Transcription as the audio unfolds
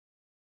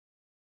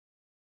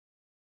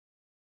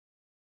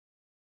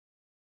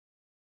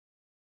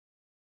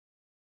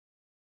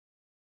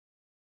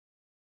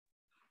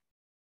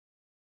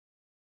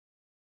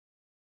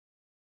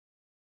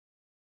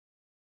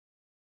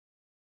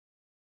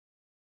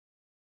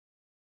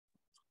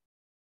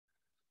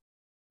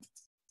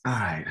All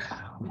right.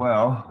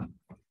 Well,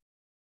 a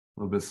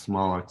little bit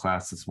smaller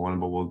class this morning,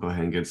 but we'll go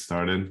ahead and get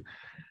started.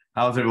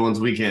 How was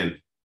everyone's weekend?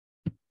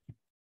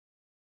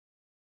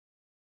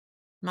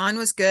 Mine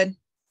was good.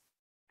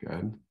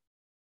 Good.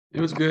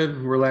 It was good,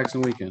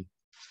 relaxing weekend.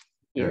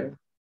 Yeah.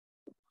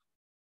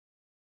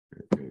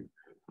 Good.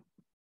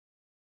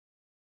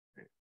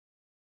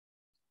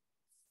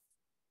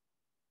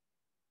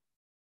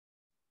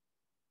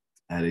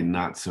 Had a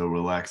not so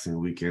relaxing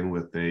weekend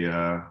with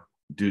a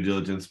due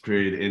diligence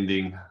period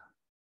ending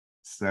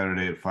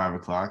Saturday at 5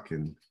 o'clock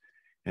and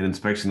an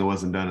inspection that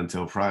wasn't done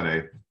until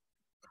Friday.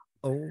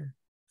 Oh.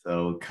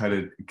 So cut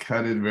it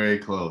very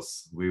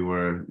close. We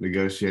were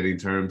negotiating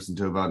terms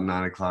until about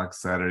 9 o'clock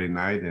Saturday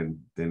night and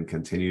then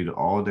continued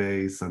all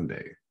day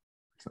Sunday.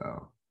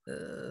 So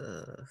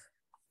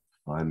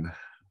fun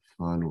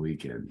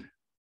weekend.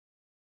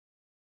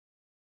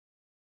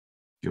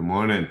 Good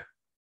morning.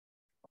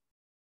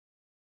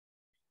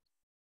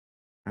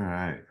 All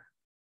right.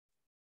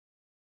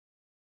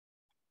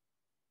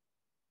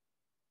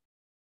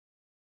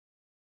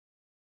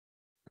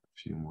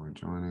 A few more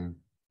joining.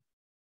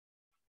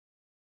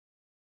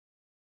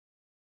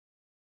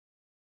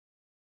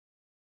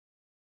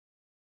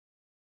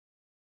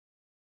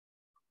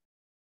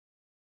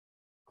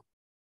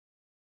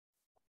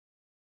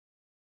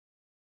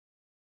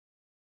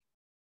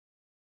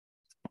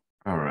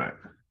 All right.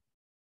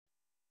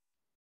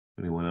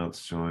 Anyone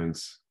else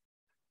joins?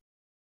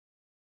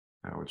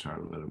 I will try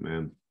to let them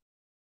in.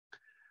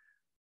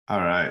 All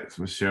right, so I'm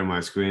gonna share my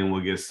screen.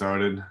 We'll get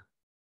started.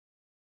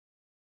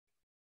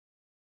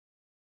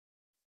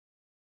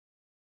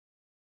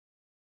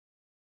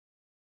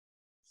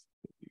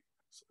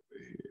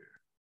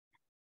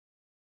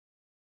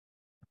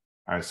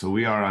 All right, so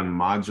we are on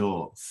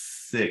module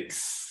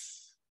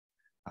 6.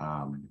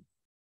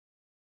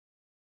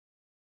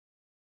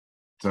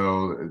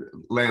 So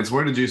Lance,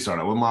 where did you start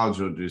on? What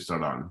module did you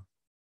start on?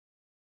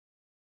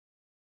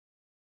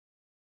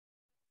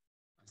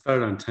 I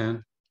started on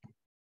 10.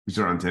 You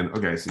started on 10.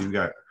 Okay, so you've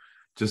got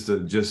just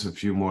a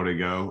few more to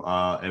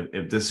go.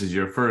 If this is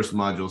your first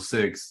module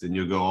 6, then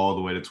you'll go all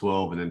the way to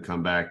 12 and then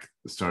come back,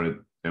 start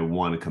at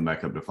 1 and come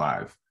back up to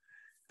 5.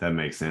 That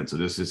makes sense. So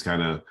this just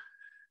kind of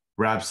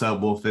wraps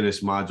up. We'll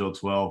finish module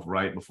 12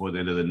 right before the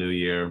end of the new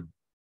year.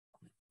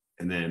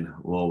 And then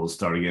we'll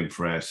start again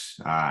fresh,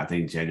 I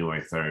think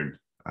January 3rd,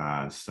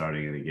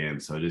 starting it again.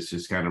 So this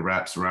just kind of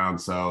wraps around.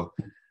 So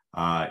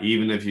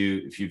even if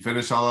you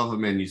finish all of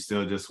them and you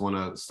still just want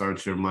to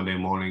start your Monday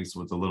mornings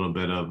with a little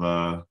bit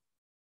of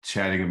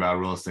chatting about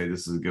real estate,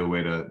 this is a good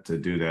way to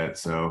do that.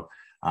 So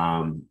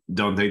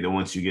don't think that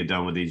once you get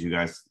done with these, you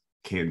guys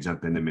can't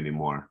jump into them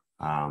anymore.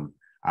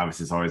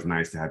 Obviously, it's always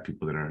nice to have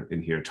people that are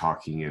in here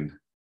talking, and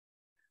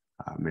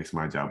makes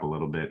my job a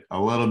little bit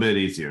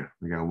easier.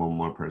 We got one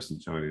more person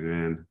joining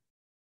in.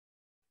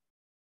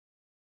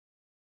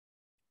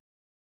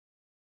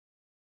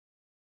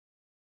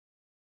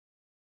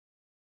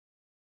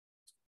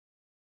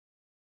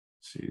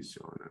 She's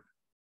joining.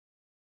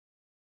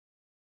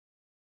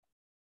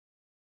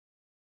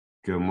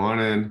 Good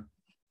morning.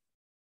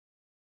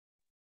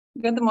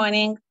 Good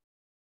morning.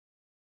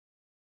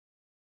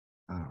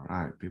 All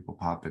right, people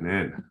popping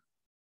in.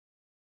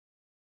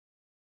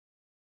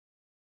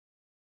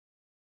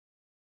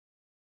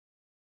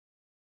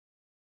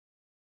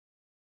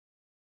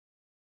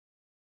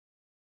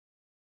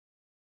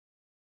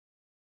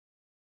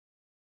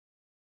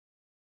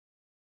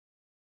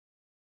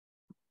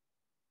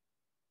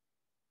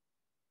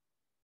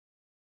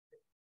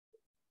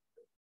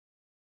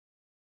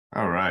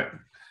 All right.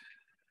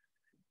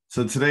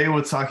 So today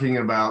we're talking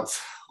about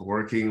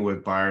working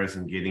with buyers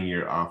and getting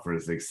your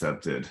offers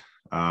accepted.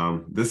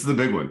 This is a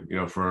big one,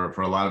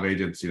 for a lot of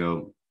agents.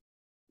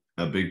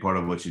 A big part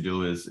of what you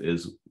do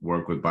is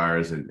work with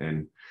buyers,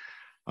 and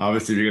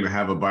obviously if you're going to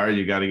have a buyer,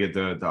 you got to get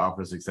the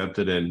offers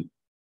accepted. And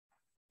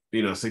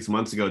 6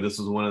 months ago, this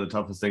was one of the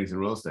toughest things in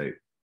real estate.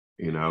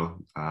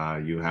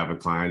 You have a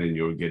client and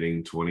you're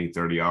getting 20,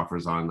 30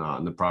 offers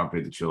on the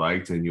property that you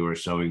liked, and you were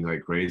showing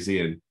like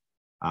crazy. And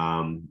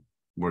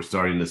we're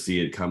starting to see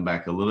it come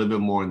back a little bit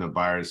more in the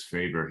buyer's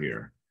favor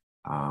here,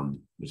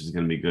 which is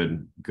going to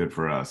be good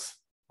for us.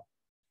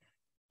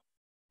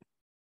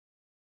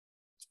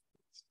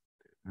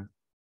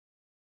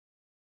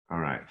 All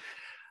right.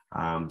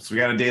 So we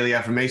got a daily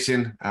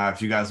affirmation.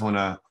 If you guys want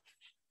to,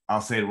 I'll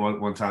say it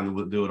one time and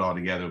we'll do it all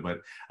together.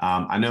 But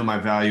I know my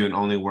value and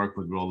only work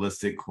with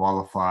realistic,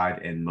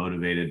 qualified, and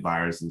motivated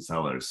buyers and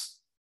sellers.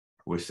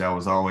 I wish that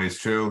was always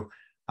true.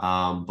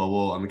 But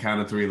we'll, on the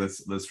count of 3,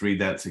 let's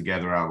read that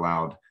together out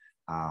loud.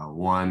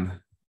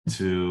 1,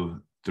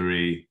 2,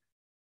 3.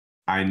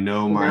 I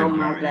know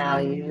my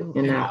value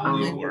and I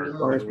only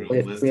work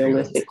with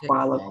realistic,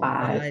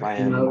 qualified,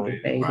 and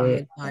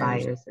motivated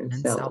buyers and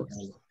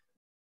sellers.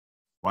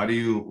 Why do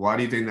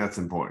you think that's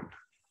important?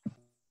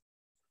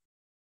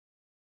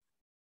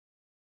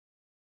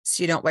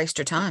 So you don't waste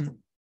your time.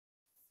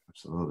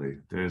 Absolutely.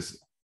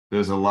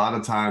 There's a lot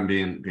of time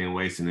being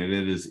wasted, and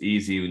it is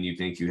easy when you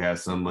think you have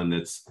someone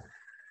that's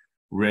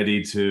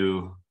ready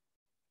to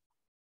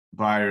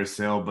buyers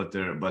sell, but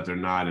they're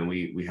not, and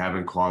we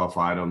haven't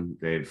qualified them.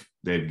 They've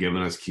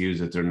given us cues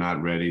that they're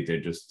not ready. They're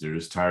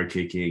just tire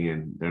kicking,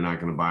 and they're not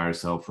going to buy or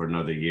sell for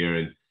another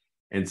year.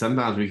 And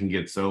sometimes we can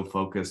get so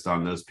focused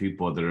on those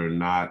people that are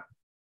not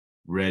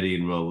ready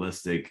and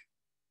realistic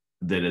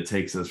that it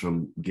takes us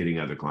from getting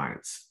other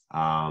clients.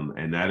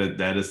 And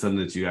that is something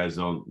that you guys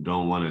don't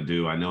want to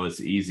do. I know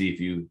it's easy if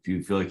you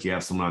feel like you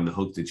have someone on the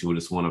hook that you would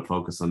just want to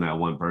focus on that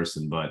one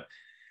person, but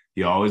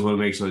you always want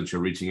to make sure that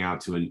you're reaching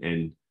out to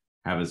and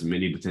have as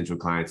many potential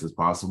clients as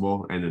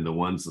possible. And then the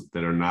ones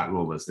that are not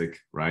realistic,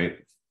 right?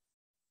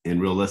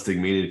 And realistic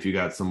meaning if you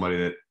got somebody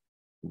that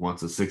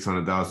wants a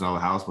 $600,000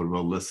 house, but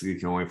realistically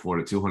can only afford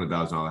a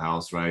 $200,000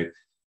 house, right?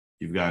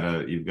 You've got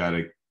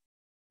to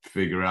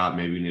figure out,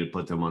 maybe you need to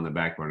put them on the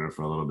back burner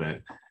for a little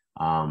bit.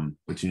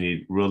 But you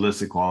need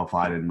realistic,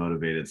 qualified, and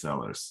motivated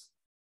sellers.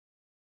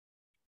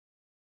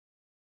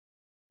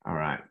 All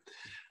right.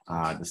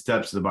 The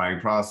steps of the buying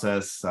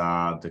process,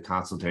 the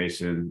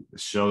consultation, the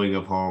showing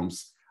of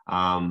homes.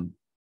 I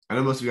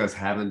know most of you guys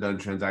haven't done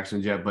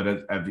transactions yet, but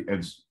have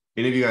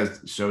any of you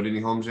guys showed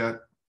any homes yet?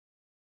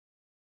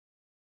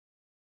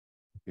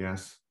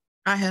 Yes.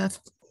 I have.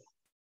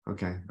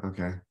 Okay.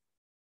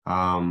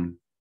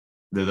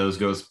 Did those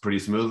go pretty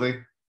smoothly?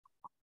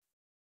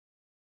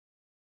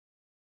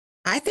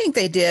 I think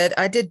they did.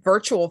 I did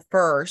virtual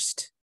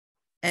first,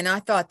 and I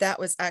thought that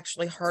was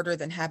actually harder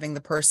than having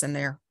the person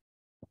there.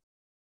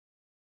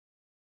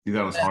 You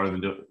thought it was harder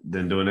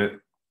than doing it?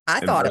 I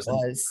thought person? it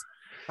was.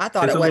 I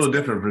thought it's it a was. little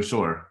different for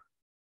sure.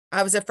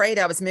 I was afraid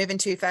I was moving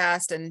too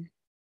fast and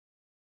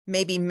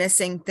maybe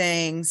missing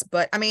things,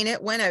 but I mean,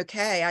 it went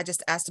okay. I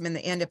just asked them in the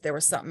end if there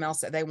was something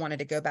else that they wanted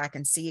to go back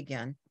and see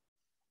again.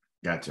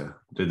 Gotcha.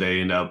 Did they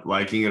end up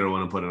liking it or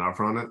want to put an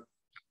offer on it?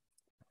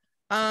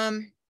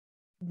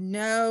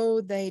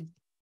 No, they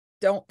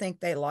don't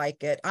think they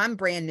like it. I'm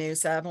brand new,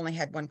 so I've only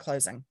had one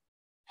closing.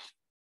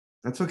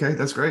 That's okay.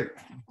 That's great.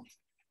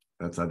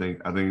 I think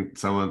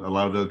a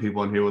lot of the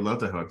people in here would love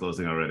to have a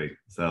closing already.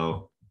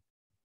 So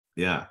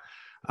yeah.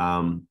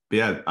 But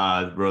yeah,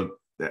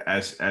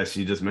 as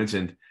you just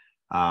mentioned,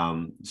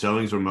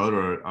 showings remote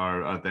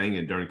are a thing,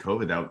 and during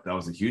COVID that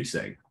was a huge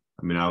thing.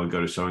 I mean, I would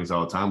go to showings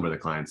all the time where the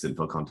clients didn't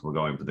feel comfortable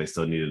going, but they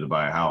still needed to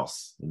buy a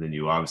house. And then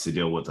you obviously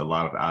deal with a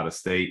lot of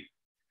out-of-state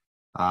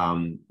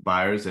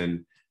buyers,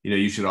 and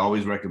you should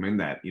always recommend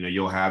that.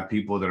 You'll have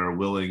people that are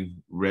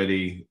willing,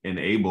 ready, and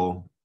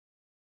able,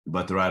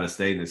 but they're out of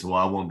state, and they say, well,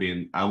 I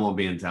won't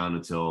be in town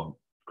until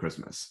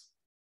Christmas.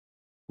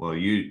 Well,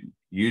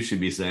 you should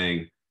be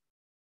saying,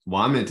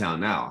 well, I'm in town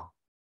now.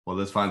 Well,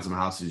 let's find some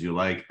houses you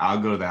like. I'll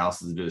go to the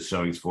houses and do the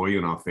showings for you,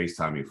 and I'll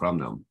FaceTime you from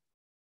them.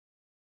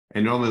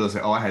 And normally they'll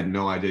say, oh, I had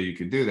no idea you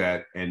could do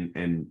that.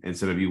 And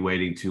instead of you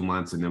waiting 2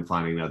 months and then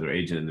finding another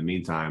agent in the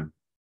meantime,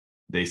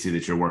 they see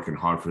that you're working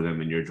hard for them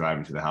and you're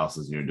driving to the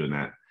houses and you're doing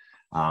that.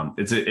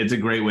 It's a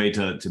great way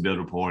to build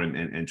rapport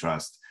and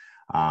trust.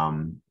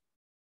 We're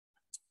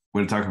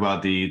going to talk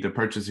about the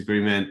purchase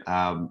agreement,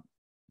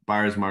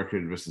 buyer's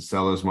market versus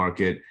seller's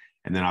market,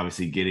 and then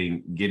obviously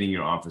getting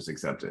your offers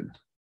accepted.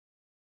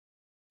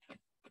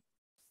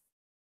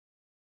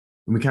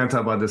 We kind of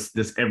talk about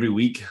this every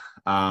week,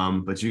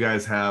 but you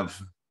guys have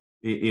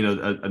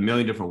a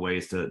million different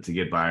ways to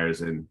get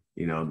buyers, and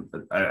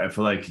I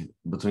feel like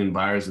between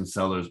buyers and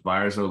sellers,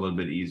 buyers are a little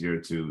bit easier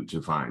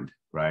to find,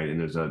 right? And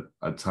there's a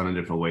ton of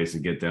different ways to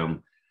get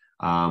them.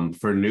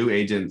 For new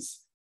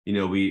agents,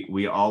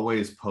 we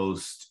always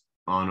post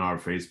on our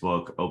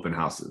Facebook open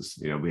houses.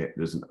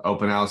 There's an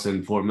open house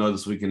in Fort Mill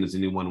this weekend. Does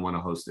anyone want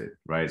to host it,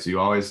 right? So you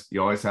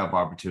always have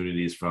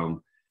opportunities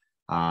from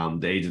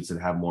the agents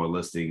that have more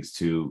listings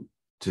to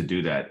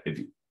do that. If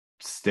you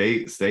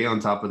stay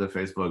on top of the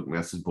Facebook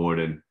message board,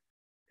 and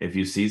if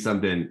you see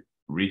something,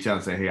 reach out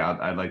and say, hey,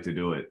 I'd like to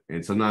do it.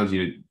 And sometimes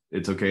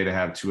it's okay to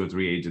have 2 or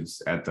 3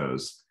 agents at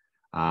those.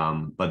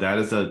 But that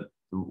is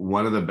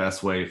one of the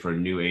best way for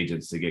new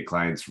agents to get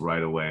clients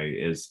right away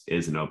is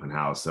an open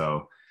house.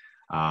 So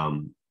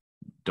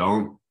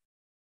don't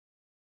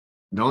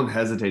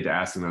hesitate to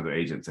ask another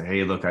agent. Say,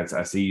 hey, look,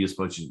 I see you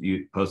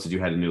posted you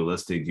had a new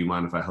listing. Do you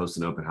mind if I host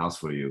an open house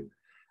for you?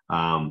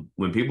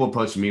 When people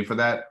approach me for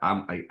that,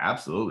 I'm like,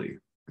 absolutely,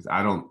 because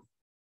I don't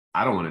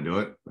want to do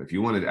it. If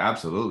you want to,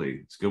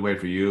 absolutely, it's a good way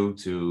for you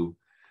to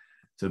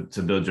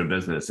build your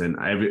business. And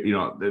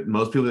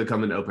most people that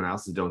come into open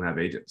houses don't have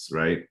agents,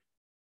 right?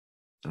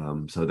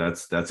 So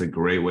that's a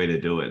great way to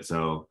do it.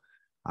 So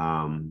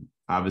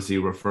obviously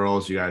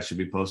referrals, you guys should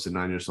be posting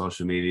on your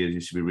social media.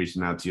 You should be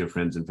reaching out to your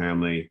friends and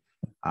family.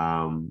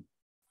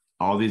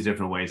 All these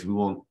different ways. We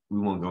won't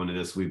go into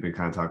this. We've been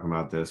kind of talking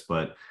about this,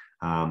 but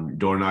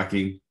door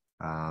knocking.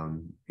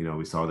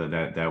 We saw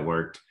that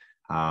worked.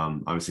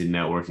 Obviously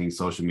networking,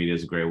 social media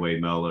is a great way.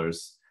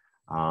 Mailers,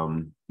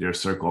 your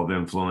circle of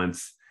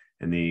influence,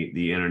 and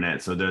the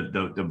internet. So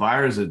the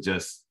buyers are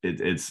just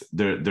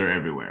they're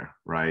everywhere,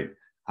 right?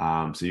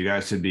 So you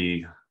guys should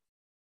be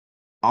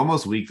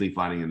almost weekly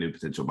finding a new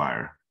potential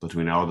buyer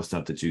between all the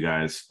stuff that you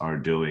guys are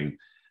doing,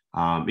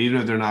 even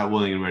if they're not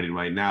willing and ready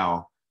right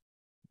now,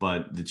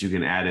 but that you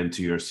can add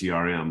into your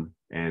CRM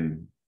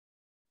and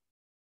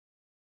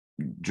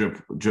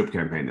drip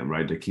campaign them,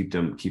 right, to keep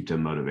them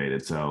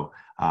motivated. So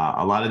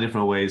a lot of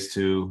different ways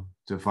to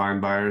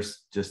find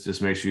buyers.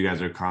 Just make sure you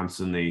guys are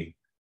constantly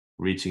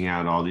reaching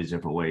out all these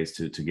different ways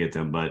to get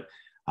them. But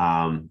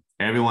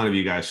every one of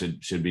you guys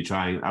should be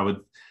trying. I would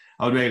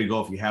make it a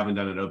goal, if you haven't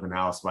done an open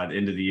house by the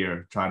end of the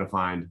year, try to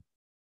find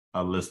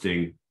a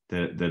listing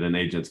that an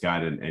agent's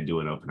got and do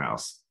an open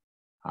house.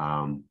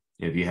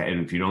 If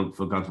you don't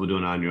feel comfortable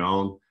doing it on your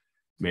own,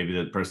 maybe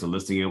the person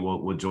listing it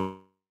will join.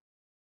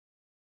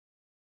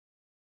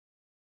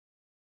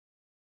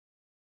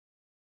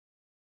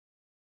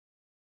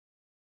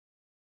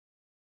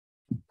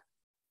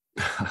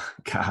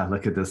 God,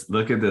 look at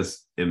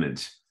this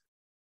image.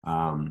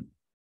 The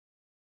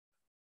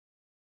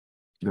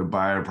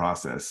buyer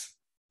process.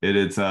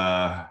 It's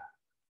a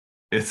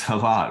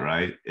lot,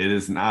 right? It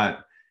is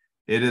not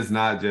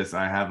just,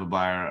 I have a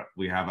buyer,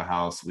 we have a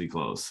house, we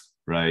close,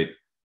 right?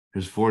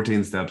 There's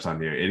 14 steps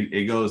on here.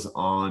 It goes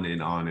on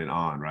and on and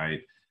on,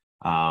 right?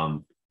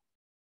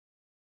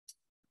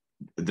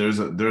 There's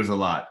a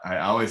lot. I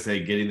always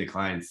say getting the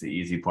clients the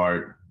easy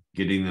part,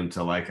 getting them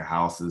to like a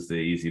house is the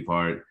easy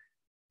part.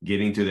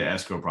 Getting to the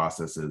escrow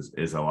process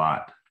is a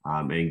lot,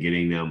 and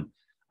getting them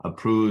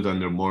approved on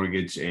their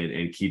mortgage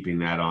and keeping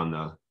that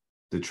on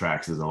the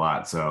tracks is a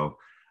lot. So,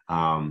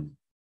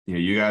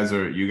 you guys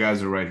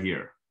are right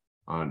here.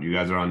 You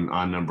guys are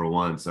on number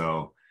one.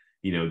 So,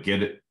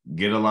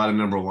 get a lot of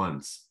number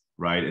ones,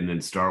 right, and then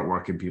start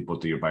working people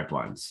through your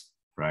pipelines,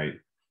 right?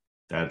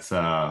 That's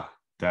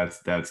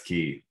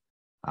key.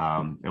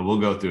 And we'll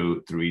go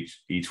through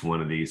each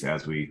one of these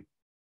as we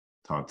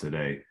talk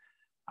today.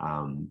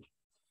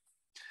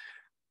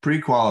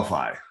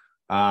 Pre-qualify,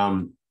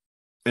 and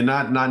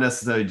not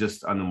necessarily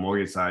just on the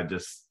mortgage side.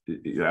 Just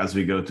as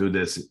we go through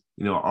this,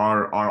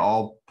 are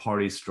all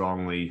parties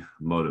strongly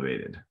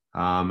motivated,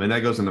 and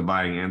that goes on the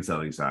buying and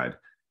selling side.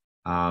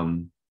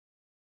 You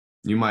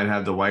might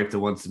have the wife that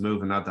wants to move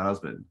and not the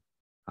husband.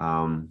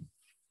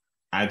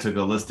 I took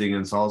a listing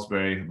in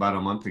Salisbury about a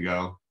month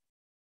ago.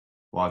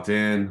 Walked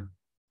in,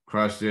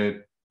 crushed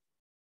it,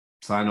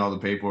 signed all the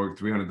paperwork,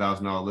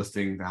 $300,000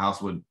 listing. The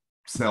house would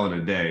sell in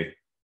a day.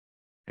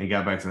 And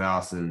got back to the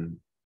house, and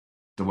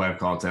the wife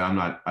called and said,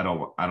 I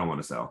don't want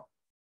to sell.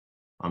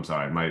 I'm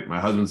sorry. My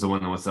husband's the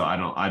one that wants to sell.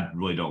 I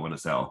really don't want to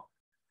sell.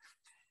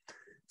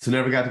 So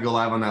never got to go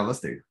live on that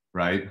listing,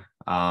 right?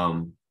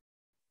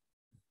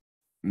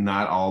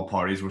 Not all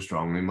parties were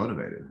strongly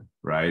motivated,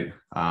 right?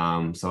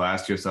 So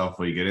ask yourself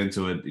when you get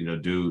into it,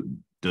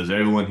 does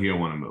everyone here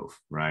want to move,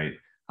 right?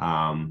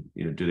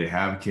 Do they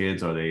have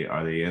kids? Are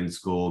they in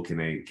school? Can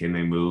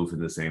they move in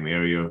the same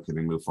area? Can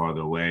they move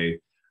farther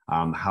away?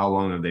 How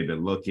long have they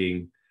been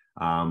looking?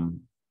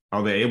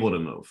 Are they able to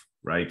move,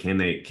 right? Can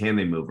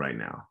they move right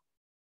now?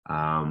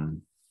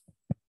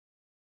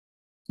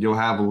 You'll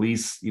have a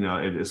lease,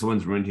 if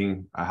someone's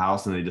renting a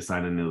house and they just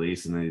sign a new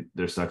lease and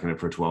they're stuck in it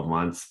for 12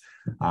 months,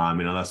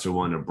 unless they're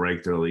willing to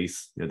break their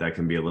lease, that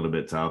can be a little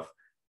bit tough.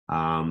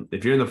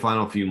 If you're in the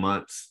final few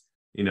months,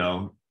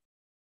 a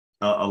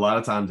lot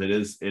of times it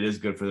is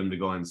good for them to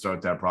go ahead and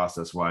start that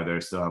process while they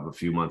still have a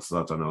few months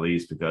left on the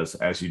lease, because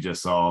as you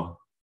just saw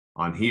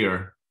on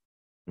here,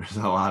 there's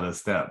a lot of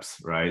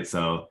steps, right?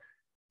 So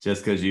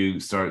just because you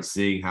start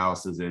seeing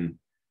houses in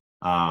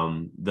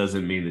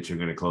doesn't mean that you're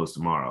going to close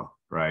tomorrow,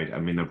 right?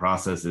 I mean, the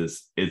process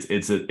it's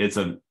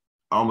a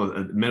almost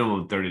a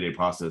minimum 30-day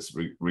process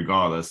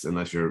regardless,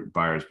 unless your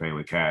buyer is paying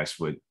with cash.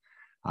 But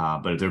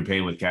if they're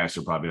paying with cash,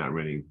 they're probably not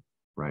renting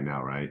right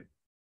now, right?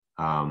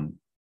 And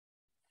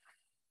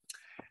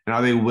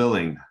are they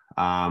willing?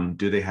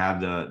 Do they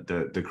have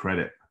the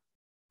credit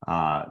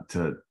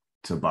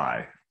to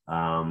buy?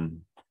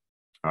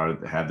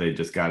 Or have they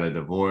just got a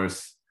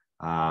divorce?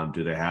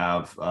 Do they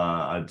have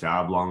a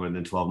job longer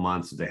than 12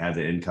 months? Do they have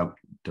the income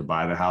to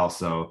buy the house?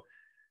 So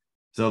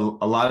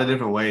a lot of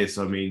different ways.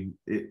 So, I mean,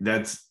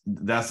 that's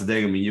the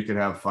thing. I mean, you could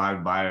have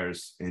 5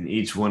 buyers and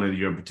each one of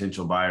your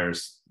potential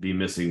buyers be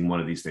missing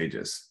one of these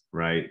stages,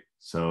 right?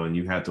 So, and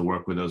you have to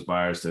work with those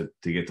buyers to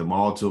get them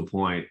all to a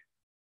point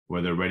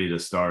where they're ready to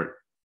start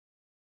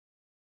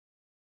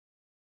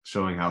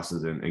showing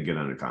houses and get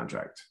under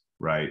contract,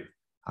 right?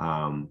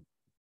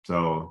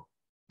 So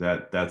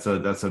that's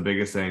a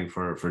biggest thing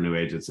for new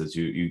agents is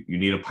you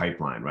need a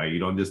pipeline, right? You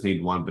don't just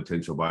need one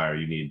potential buyer.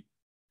 You need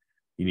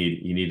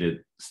to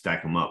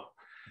stack them up.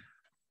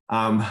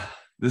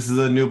 This is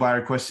a new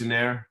buyer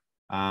questionnaire.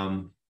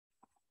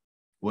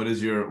 What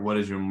is your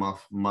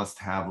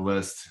must-have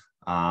list?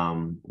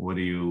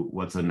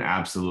 What's an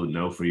absolute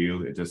no for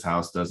you? If this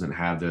house doesn't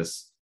have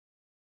this,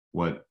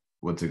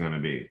 what's it going to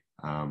be?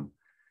 I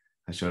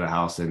showed a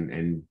house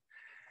in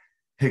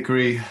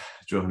Hickory,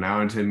 drove an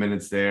hour and 10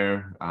 minutes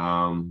there.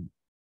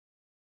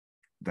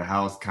 The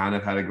house kind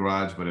of had a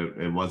garage, but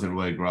it wasn't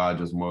really a garage.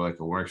 It was more like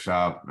a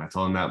workshop. And I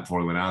told them that before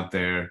we went out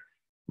there.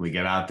 We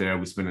get out there,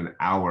 we spend an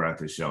hour at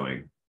the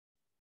showing.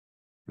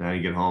 And I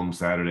get home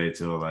Saturday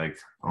till like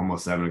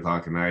almost 7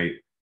 o'clock at night.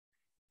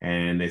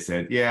 And they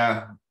said,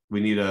 yeah, we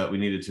need a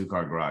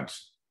 2-car garage.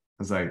 I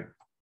was like,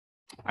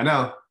 I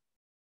know.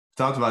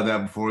 talked about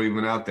that before we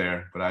went out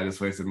there, but I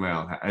just wasted my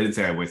own. I didn't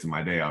say I wasted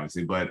my day,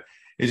 obviously, but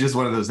it's just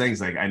one of those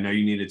things. Like, I know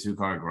you need a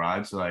 2-car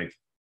garage, so like,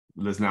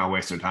 let's not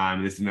waste our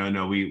time.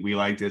 No, we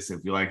like this.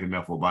 If you like it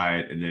enough, we'll buy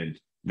it. And then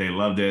they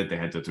loved it. They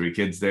had the 3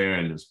 kids there,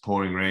 and it was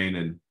pouring rain,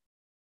 and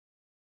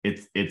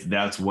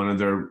that's one of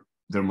their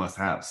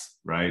must-haves,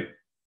 right?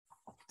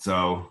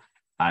 So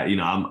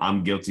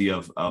I'm guilty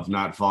of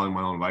not following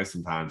my own advice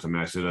sometimes. I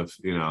mean, I should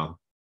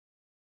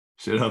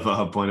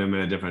have pointed them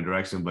in a different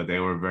direction, but they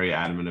were very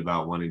adamant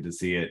about wanting to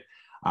see it.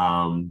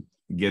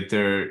 Get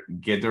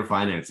their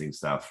financing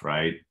stuff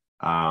right.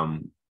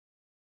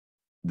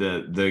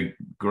 The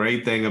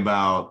great thing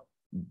about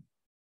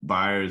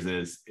buyers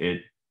is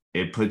it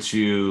puts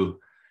you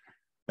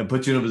in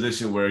a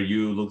position where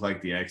you look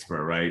like the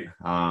expert, right?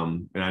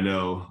 And I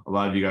know a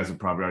lot of you guys have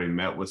probably already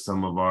met with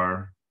some of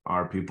our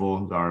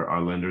people,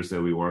 our lenders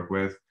that we work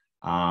with.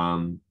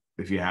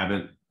 If you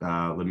haven't,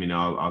 let me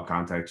know. I'll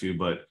contact you.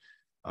 But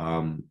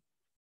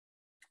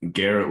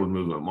Garrett with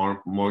Movement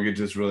Mortgage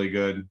is really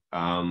good.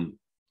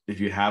 If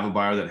you have a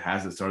buyer that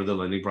hasn't started the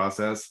lending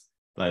process,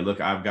 like,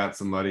 look, I've got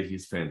somebody,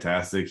 he's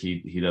fantastic.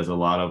 He does a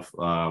lot of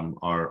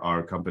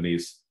our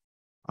company's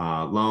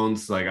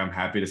loans. Like, I'm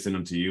happy to send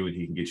them to you and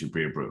he can get you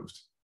pre-approved,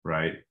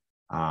 right?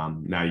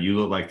 Now you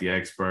look like the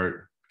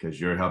expert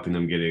because you're helping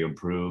them getting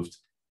approved.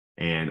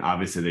 And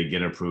obviously they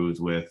get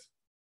approved with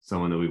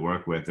someone that we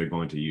work with, they're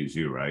going to use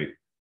you, right?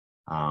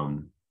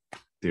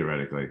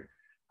 Theoretically.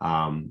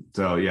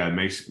 So yeah,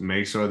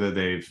 make sure that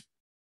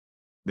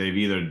they've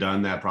either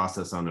done that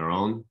process on their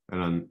own,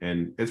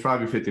 and it's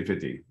probably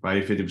 50-50,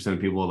 right? 50%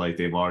 of people, like,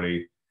 they've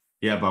already,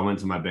 yep, I went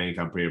to my bank,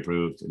 I'm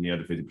pre-approved, and the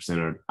other 50%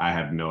 are, I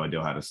have no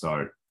idea how to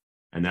start.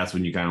 And that's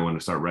when you kind of want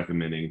to start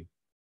recommending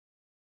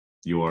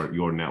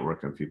your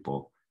network of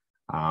people.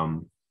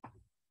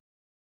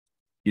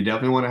 You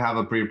definitely want to have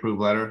a pre-approved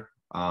letter.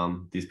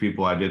 These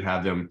people, I did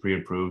have them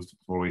pre-approved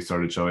before we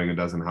started showing a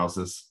dozen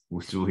houses,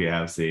 which we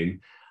have seen.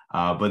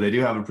 But they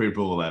do have a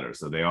pre-approval letter,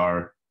 so they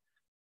are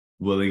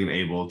willing and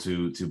able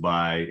to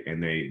buy,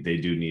 and they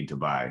do need to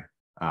buy.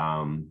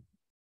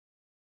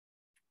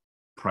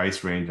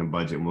 Price range and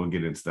budget, and we'll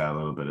get into that a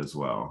little bit as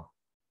well.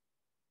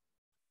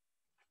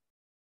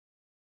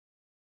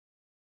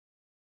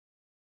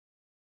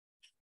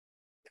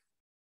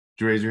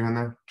 Did you raise your hand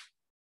there?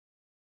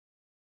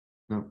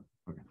 No.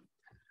 Okay.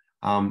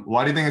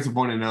 Why do you think it's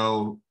important to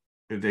know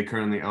if they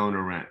currently own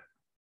or rent?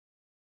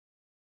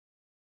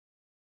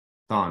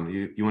 Don,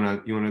 you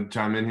wanna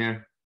chime in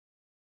here?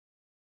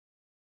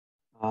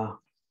 For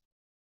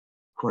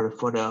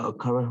the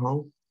current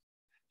home.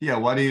 Yeah,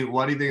 why do you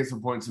think it's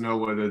important to know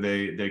whether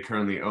they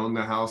currently own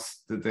the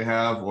house that they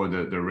have or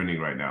that they're renting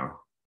right now?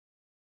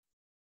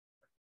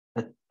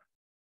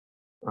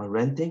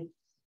 Renting.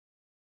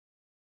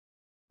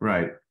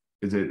 Right.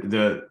 Is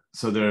it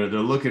so they're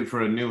looking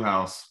for a new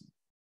house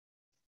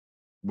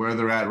where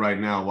they're at right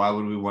now? Why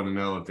would we want to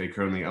know if they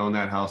currently own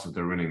that house or if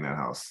they're renting that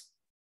house?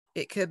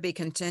 It could be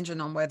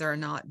contingent on whether or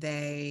not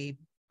they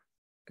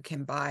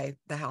can buy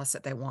the house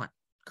that they want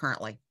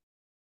currently.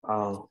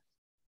 Oh.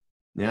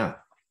 Yeah.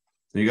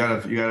 You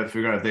gotta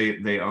figure out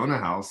if they own a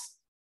house.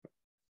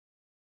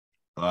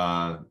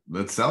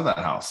 Let's sell that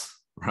house,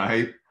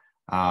 right?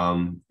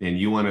 And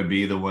you want to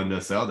be the one to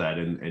sell that,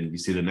 and you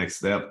see the next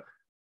step.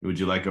 Would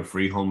you like a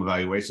free home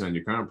evaluation on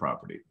your current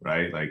property,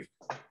 right? Like,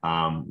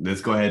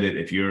 let's go ahead and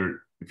if you're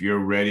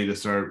ready to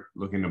start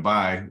looking to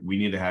buy, we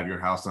need to have your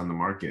house on the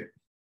market,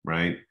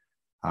 right?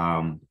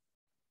 And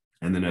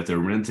then if they're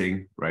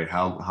renting, right,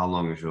 how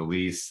long is your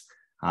lease?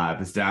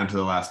 If it's down to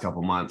the last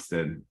couple months,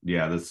 then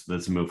yeah,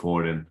 let's move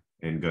forward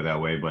and go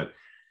that way. But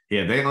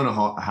yeah, they own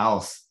a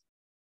house.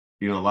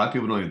 A lot of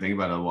people don't even think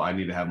about it. Well, I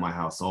need to have my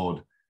house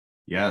sold.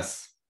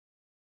 Yes.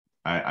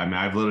 I mean,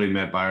 I've literally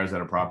met buyers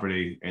at a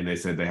property and they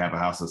said they have a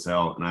house to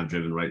sell, and I've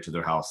driven right to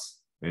their house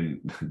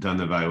and done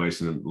the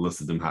evaluation and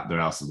listed them their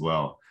house as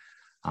well.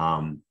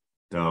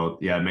 So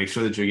yeah, make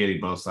sure that you're getting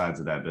both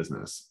sides of that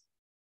business.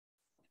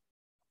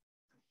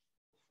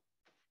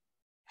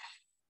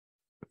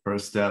 The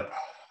first step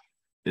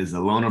is the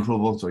loan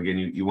approval. So again,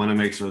 you want to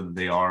make sure that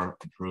they are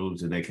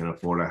approved and they can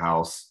afford a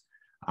house.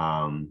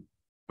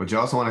 But you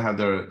also want to have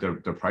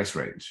their price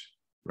range,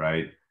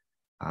 right?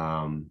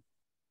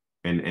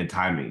 And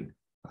timing.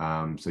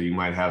 So you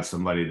might have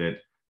somebody that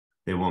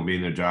they won't be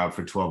in their job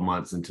for 12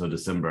 months until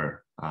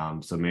December.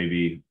 So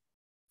maybe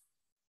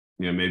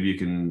you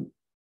can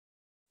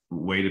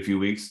wait a few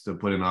weeks to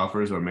put in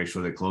offers, or make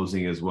sure that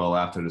closing is well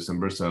after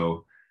December,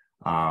 so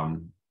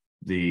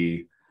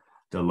the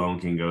loan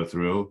can go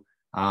through.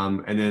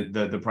 And then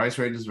the price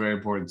range is very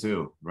important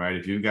too, right?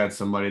 If you've got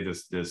somebody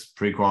that's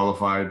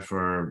pre-qualified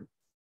for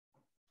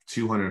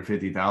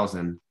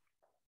 250,000,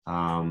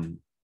 and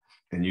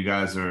you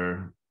guys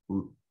are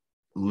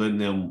letting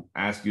them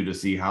ask you to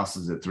see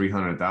houses at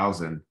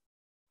 300,000,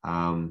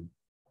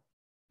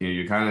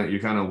 you're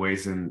kind of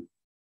wasting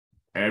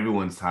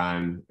everyone's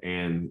time,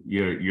 and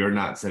you're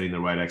not setting the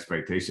right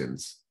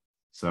expectations.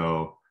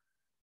 So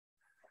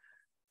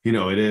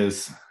it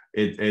is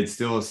it's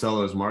still a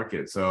seller's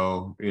market.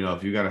 So, you know,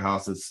 if you got a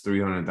house that's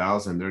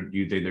 300,000,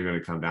 you think they're going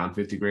to come down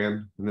 50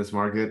 grand in this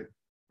market,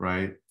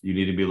 right? You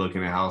need to be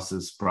looking at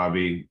houses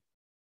probably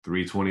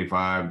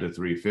 325 to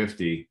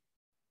 350.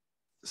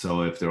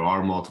 So if there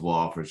are multiple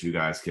offers, you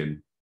guys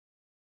can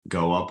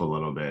go up a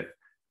little bit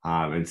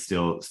and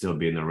still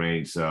be in the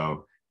range.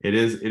 So it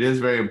is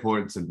very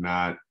important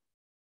to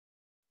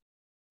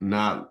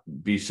not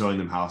be showing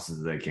them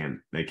houses they can't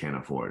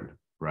afford,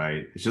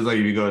 right? It's just like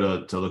if you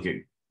go to look at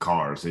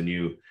cars and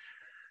you're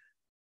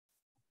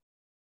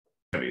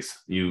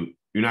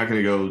not going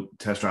to go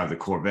test drive the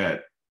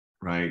Corvette,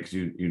 right? Because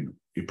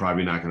you're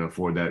probably not going to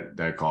afford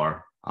that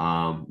car.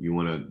 You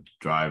want to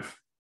drive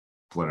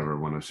whatever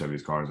one of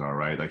Chevy's cars are,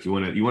 right? Like you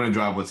want to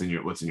drive what's in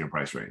your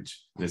price range.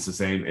 And it's the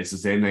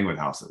same thing with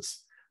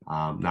houses.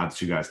 Not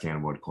that you guys can't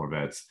afford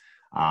Corvettes,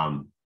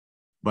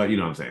 but you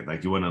know what I'm saying.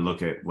 Like you want to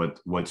look at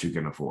what you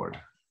can afford.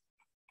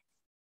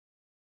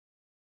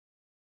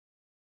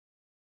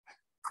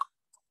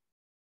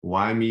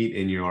 Why meet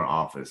in your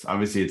office?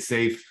 Obviously, it's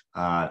safe.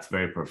 It's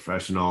very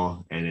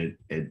professional, and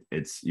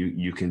it's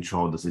you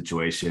control the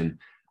situation.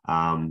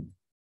 I'm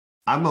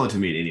going to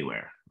meet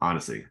anywhere.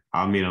 Honestly,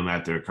 I'll meet them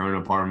at their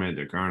current apartment,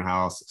 their current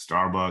house,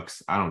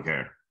 Starbucks. I don't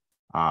care.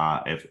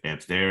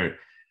 If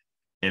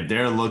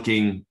they're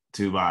looking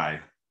to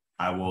buy,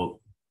 I will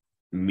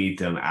meet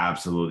them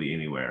absolutely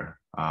anywhere.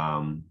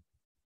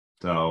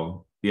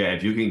 So yeah,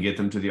 if you can get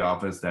them to the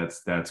office,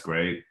 that's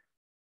great.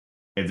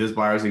 If this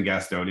buyer's in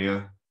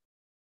Gastonia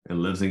and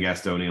lives in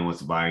Gastonia and wants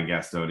to buy in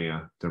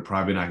Gastonia, they're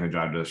probably not going to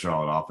drive to the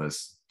Charlotte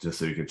office just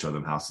so you can show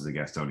them houses in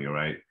Gastonia,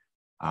 right?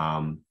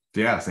 So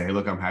yeah, say, hey,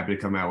 look, I'm happy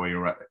to come out where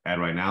you're at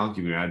right now.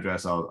 Give me your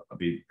address. I'll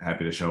be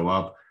happy to show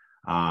up.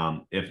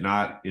 If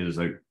not, there's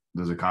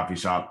a coffee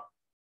shop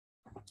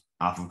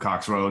off of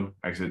Cox Road,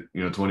 exit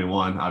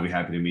 21. I'll be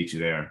happy to meet you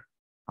there.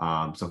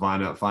 So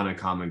find a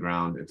common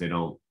ground if they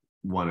don't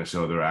want to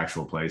show their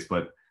actual place.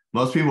 But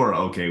most people are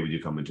okay with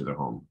you coming to their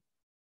home.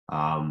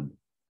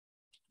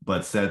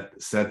 But set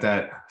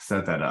that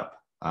up.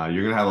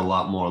 You're gonna have a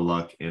lot more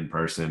luck in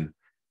person.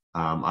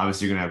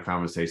 Obviously, you're gonna have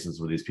conversations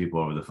with these people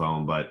over the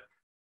phone, but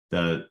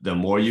the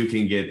more you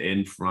can get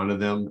in front of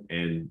them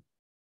and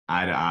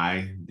eye to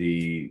eye,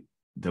 the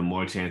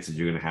more chances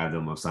you're gonna have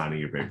them of signing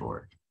your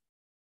paperwork.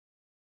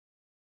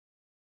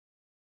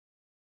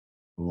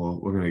 Well,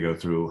 we're gonna go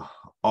through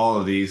all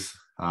of these,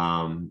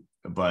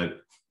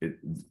 but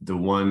the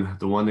one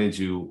that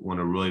you want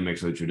to really make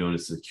sure that you're doing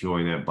is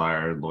securing that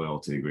buyer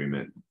loyalty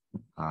agreement.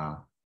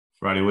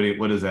 Roddy,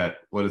 what does that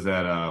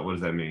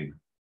mean?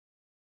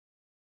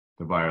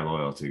 The buyer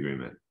loyalty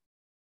agreement.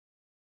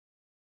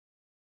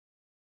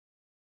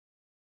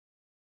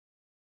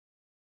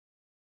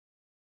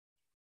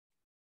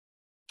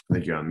 I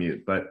think you're on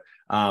mute, but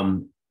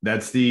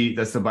that's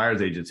the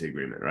buyer's agency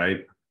agreement,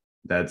 right?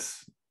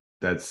 That's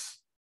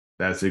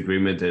the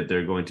agreement that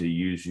they're going to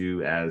use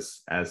you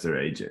as their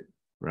agent,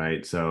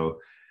 right? So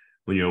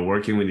when you're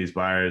working with these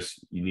buyers,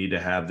 you need to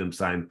have them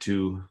sign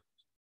two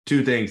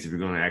things if you're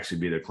going to actually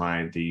be their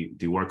client.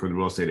 The work with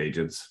real estate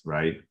agents,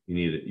 right?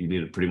 You need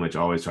to pretty much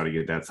always try to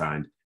get that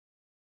signed.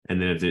 And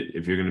then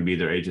if you're going to be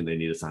their agent, they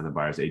need to sign the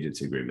buyer's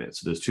agency agreement.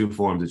 So there's two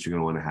forms that you're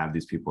going to want to have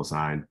these people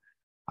sign.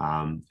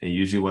 And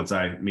usually once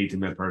I meet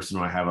them in person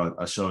or I have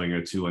a showing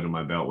or two under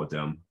my belt with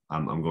them,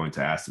 I'm going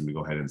to ask them to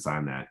go ahead and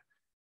sign that.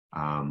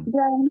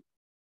 Brian,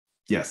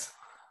 Yes.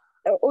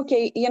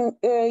 okay,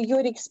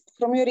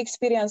 from your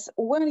experience,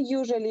 when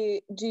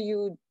usually do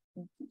you,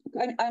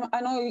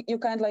 I know you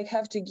kind of like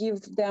have to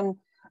give them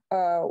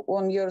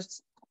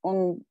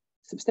on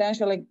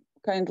substantial like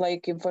kind of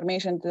like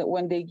information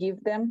when they give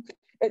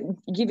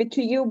it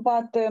to you,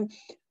 but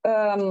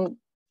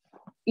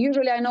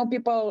usually I know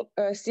people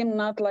seem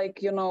not like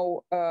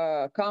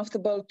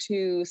comfortable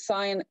to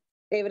sign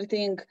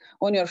everything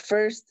on your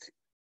first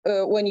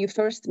when you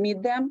first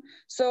meet them.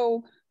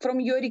 So from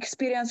your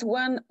experience,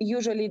 when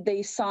usually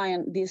they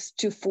sign these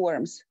two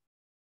forms?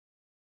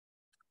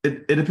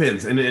 It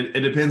depends, and it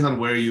depends on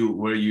where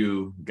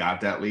you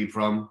got that lead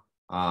from.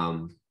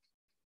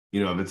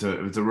 If it's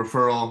a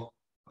referral,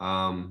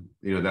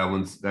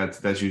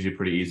 that's usually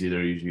pretty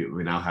easy.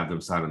 We now have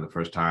them sign on the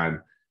first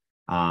time.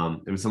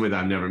 If it's somebody that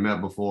I've never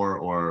met before,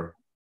 or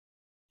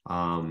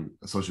a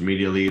social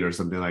media lead or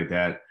something like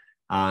that,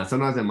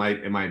 sometimes it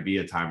might be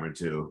a time or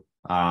two.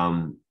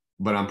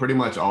 But I'm pretty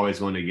much always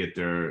going to get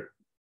their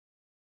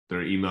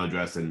email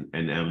address and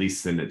at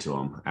least send it to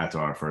them after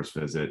our first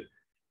visit.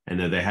 And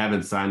if they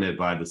haven't signed it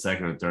by the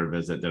second or third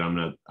visit, then I'm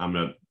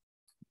gonna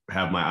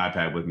have my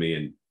iPad with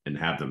me and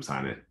have them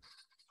sign it.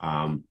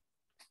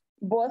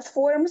 Both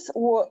forms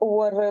were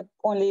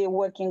only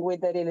working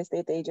with the real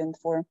estate agent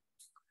for?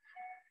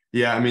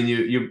 Yeah, I mean,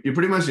 you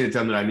pretty much need to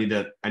tell them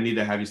that I need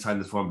to have you sign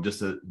this form just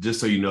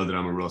so you know that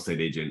I'm a real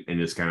estate agent,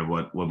 and it's kind of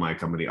what my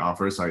company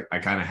offers. So I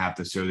kind of have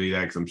to show you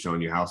that because I'm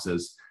showing you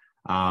houses,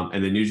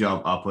 and then usually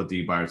I'll put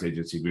the buyer's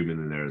agency agreement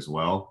in there as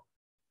well.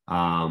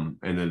 And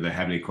then if they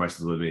have any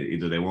questions with me,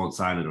 either they won't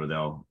sign it or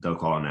they'll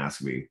call and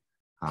ask me,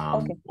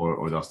 Okay.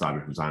 or they'll stop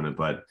me from signing it.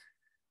 But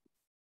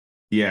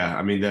yeah,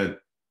 I mean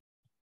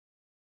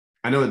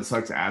I know it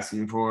sucks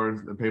asking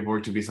for the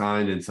paperwork to be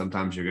signed, and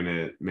sometimes you're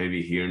gonna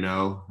maybe hear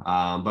no.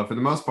 But for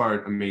the most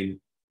part, I mean,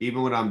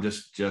 even when I'm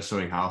just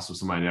showing house with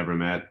somebody I never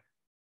met,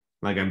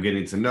 like I'm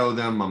getting to know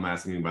them, I'm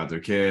asking about their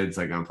kids,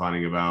 like I'm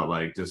finding about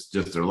like just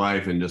their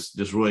life and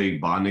just really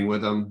bonding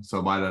with them.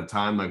 So by the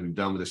time like we've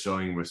done with the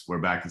showing, we're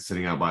back and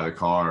sitting out by the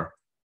car.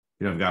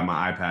 You know, I've got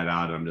my iPad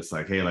out and I'm just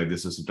like, hey, like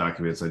this is some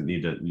documents I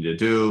need to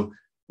do.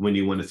 When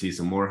you want to see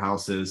some more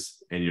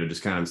houses, and you're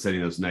just kind of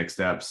setting those next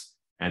steps,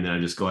 and then I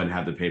just go ahead and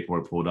have the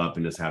paperwork pulled up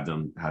and just have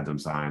them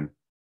sign.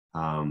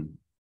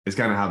 It's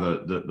kind of how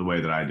the way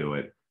that I do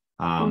it.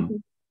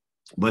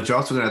 But you're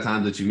also gonna have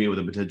times that you meet with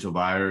a potential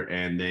buyer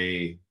and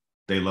they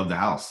love the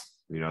house,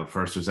 you know,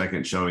 first or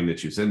second showing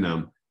that you send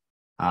them.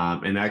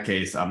 In that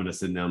case, I'm gonna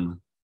send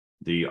them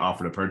the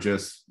offer to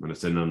purchase. I'm gonna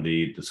send them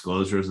the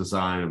disclosures to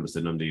sign. I'm gonna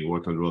send them the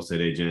work on the real estate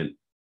agent,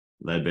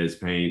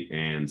 lead-based paint,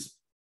 and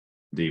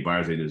the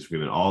buyer's agent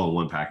agreement all in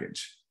one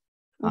package.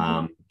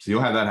 So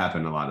you'll have that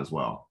happen a lot as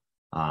well.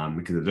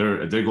 Because if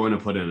they're going to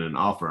put in an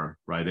offer,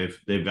 right,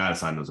 they've got to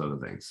sign those other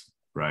things,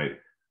 right?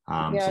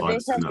 Yeah, so they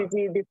have to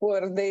do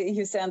before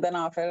you send an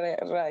offer,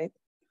 right?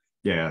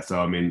 Yeah, so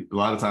I mean, a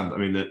lot of times, I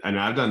mean, and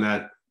I've done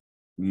that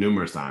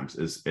numerous times.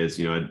 Is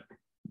you know, I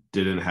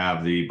didn't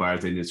have the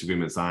buyer's agent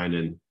agreement signed,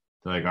 and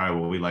they're like, all right,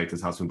 well, we like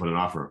this house, we put an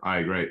offer. All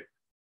right, great.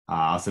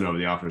 I'll send over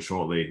the offer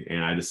shortly,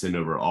 and I just send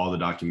over all the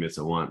documents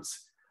at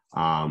once,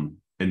 and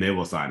they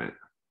will sign it.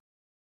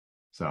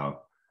 So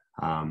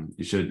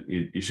you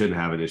shouldn't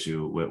have an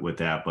issue with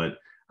that. But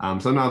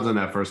sometimes in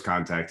that first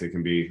contact, it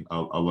can be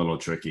a little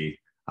tricky,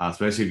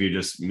 especially if you're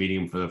just meeting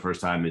them for the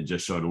first time and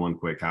just showing one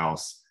quick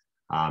house.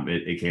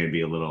 It can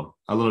be a little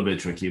bit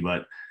tricky,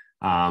 but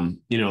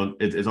you know,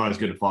 it's always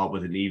good to follow up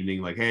with an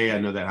evening like, hey, I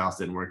know that house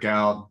didn't work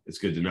out. It's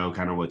good to know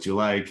kind of what you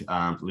like.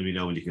 Let me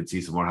know when you can see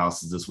some more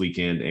houses this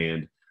weekend.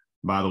 And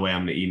by the way,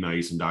 I'm going to email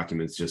you some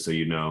documents just so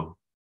you know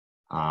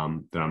that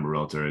I'm a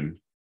realtor, and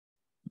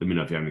let me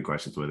know if you have any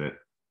questions with it.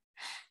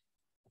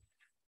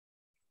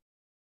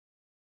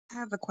 I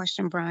have a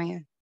question,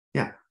 Brian.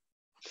 Yeah.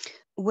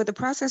 Would the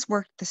process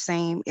work the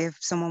same if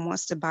someone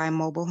wants to buy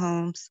mobile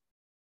homes?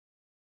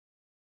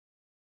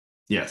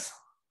 Yes.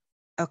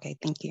 Okay,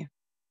 thank you.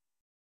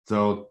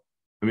 So,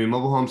 I mean,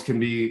 mobile homes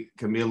can be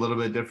a little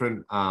bit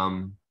different.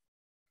 And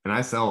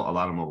I sell a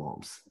lot of mobile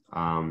homes.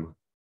 I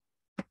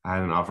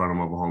had an offer on a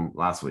mobile home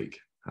last week.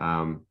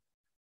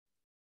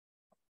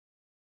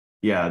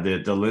 Yeah,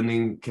 the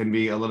lending can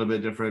be a little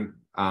bit different.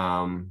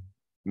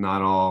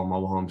 Not all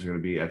mobile homes are going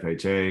to be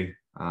FHA.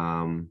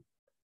 On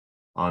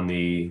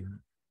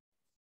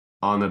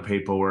the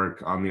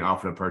paperwork, on the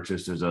offer to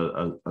purchase, there's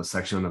a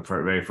section on the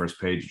very first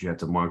page that you have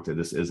to mark that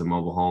this is a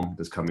mobile home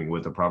that's coming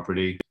with the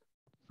property.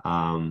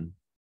 But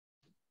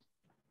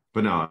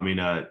no, I mean,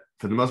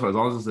 for the most part, as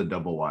long as it's a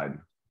double wide,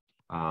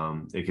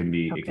 it can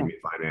be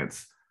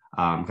financed.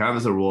 Kind of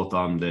as a rule of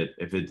thumb that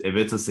if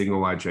it's a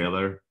single wide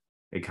trailer,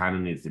 it kind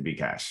of needs to be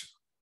cash.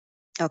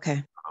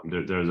 Okay.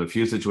 There's a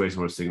few situations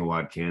where single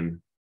wide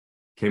can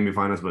be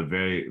financed, but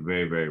very,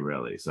 very, very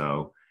rarely.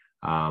 So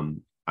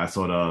I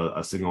sold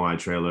a single wide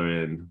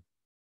trailer in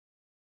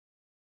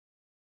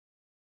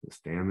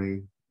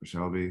Stanley or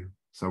Shelby,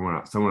 somewhere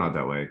out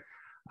that way.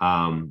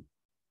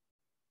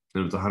 It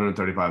was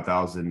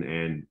 $135,000,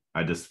 and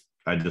I just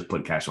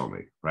put cash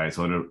only, right?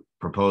 So under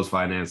proposed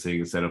financing,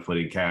 instead of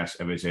putting cash,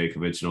 FHA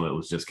conventional, it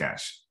was just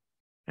cash,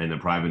 and the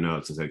private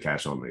notes it said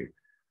cash only.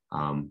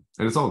 And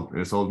it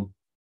sold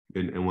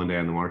in one day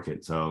on the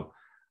market. So,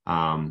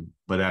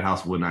 but that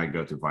house would not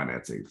go through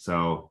financing.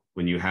 So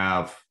when you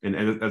have,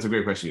 and that's a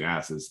great question you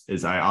asked,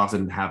 is I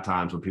often have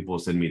times when people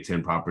send me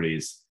 10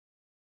 properties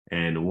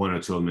and one or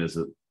two of them is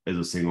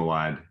a single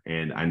wide,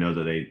 and I know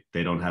that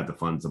they don't have the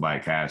funds to buy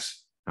cash.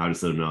 I'll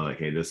just let them know like,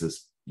 hey, this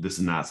is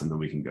not something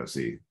we can go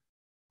see.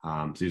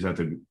 So you just have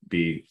to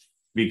be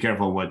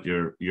careful what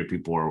your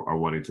people are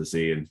wanting to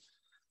see, and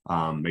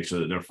make sure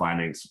that their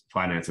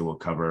financing will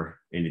cover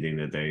anything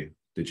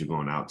that you're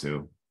going out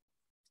to.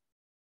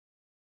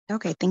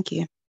 Okay, thank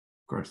you.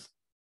 Of course.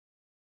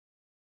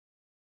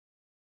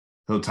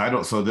 So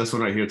this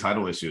one right here,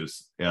 title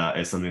issues,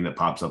 is something that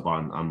pops up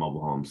on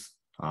mobile homes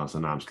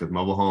sometimes, because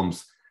mobile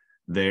homes,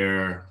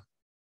 their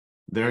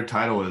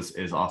title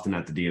is often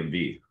at the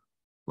DMV,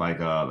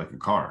 like a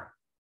car,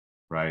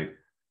 right?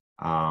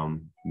 Have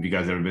you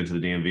guys ever been to the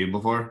DMV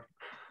before?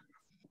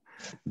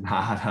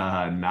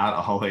 Not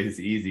always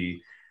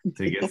easy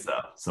to get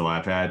stuff. So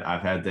I've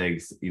had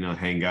things, you know,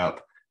 hang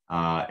up.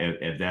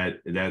 If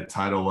that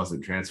title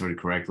wasn't transferred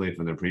correctly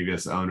from the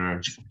previous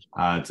owner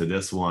to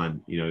this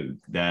one, you know,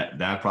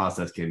 that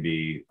process can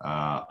be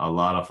a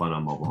lot of fun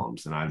on mobile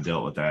homes, and I've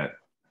dealt with that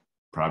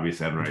probably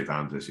 7 or 8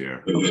 times this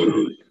year,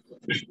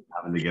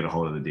 having to get a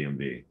hold of the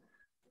DMV.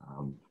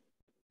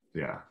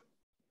 Yeah.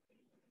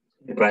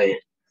 Brian.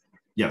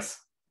 Yes.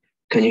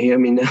 Can you hear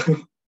me now?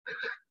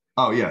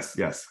 Oh, yes.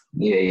 Yeah.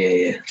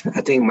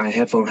 I think my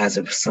headphone has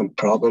some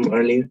problem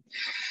earlier.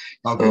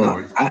 Okay.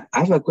 So I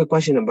have a quick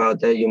question about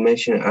that. You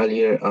mentioned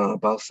earlier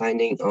about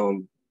signing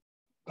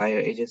buyer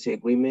agency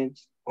agreement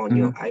on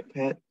your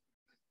iPad.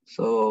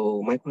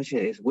 So my question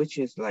is, which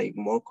is like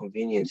more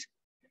convenient,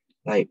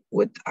 like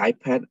with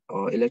iPad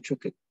or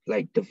electric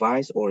like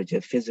device or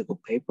just physical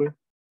paper?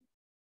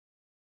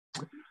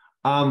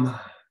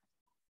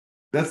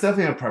 That's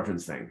definitely a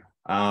preference thing.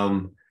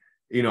 I'm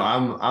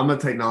a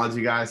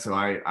technology guy, so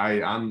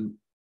I'm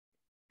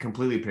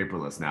completely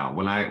paperless now.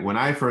 When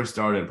I first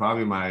started,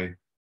 probably my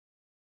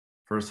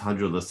first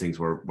 100 listings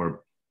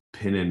were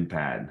pen and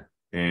pad,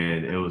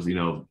 and it was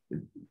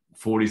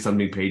 40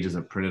 something pages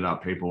of printed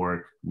out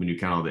paperwork when you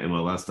count all the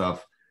MLS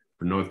stuff.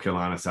 For North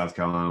Carolina, South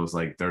Carolina was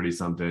like 30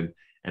 something,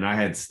 and I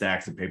had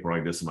stacks of paper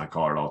like this in my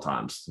car at all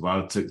times. So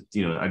I took,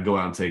 I'd go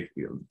out and take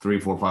 3,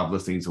 4, 5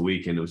 listings a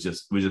week, and it was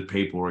just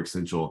paperwork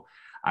central.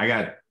 I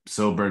got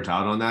so burnt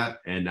out on that,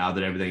 and now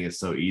that everything is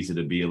so easy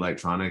to be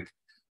electronic,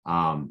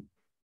 I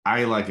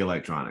like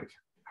electronic.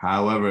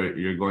 However,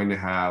 you're going to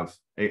have,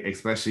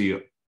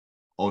 especially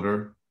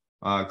older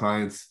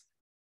clients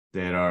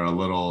that are a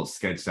little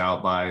sketched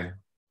out by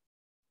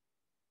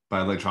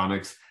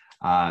electronics.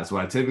 So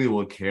I typically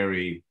will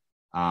carry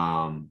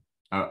a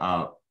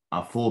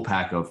full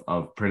pack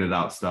of printed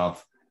out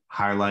stuff,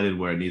 highlighted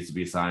where it needs to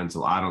be signed,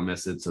 so I don't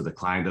miss it, so the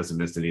client doesn't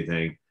miss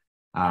anything,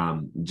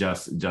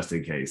 just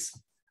in case.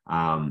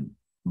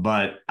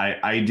 But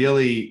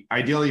ideally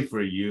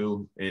for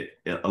you,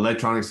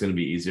 electronics is going to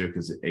be easier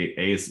because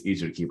it's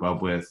easier to keep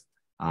up with.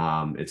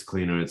 It's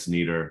cleaner, it's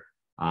neater.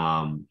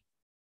 And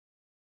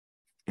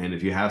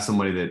if you have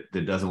somebody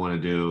that doesn't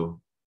want to do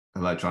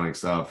electronic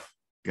stuff,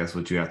 guess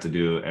what you have to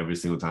do every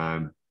single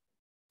time?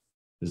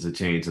 There's a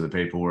change to the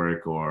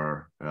paperwork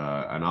or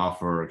an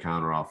offer or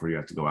counter offer. You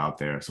have to go out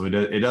there. So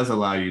it does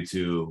allow you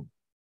to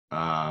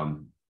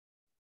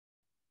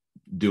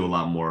do a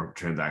lot more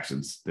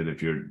transactions than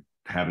if you're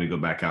having to go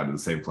back out to the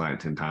same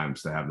client 10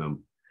 times to have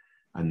them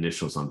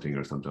initial something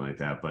or something like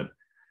that. But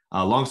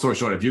long story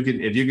short, if you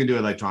can do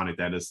electronic,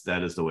 that is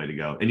the way to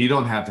go. And you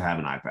don't have to have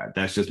an iPad.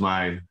 That's just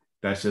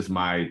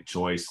my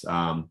choice.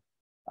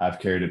 I've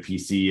carried a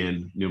PC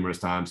in numerous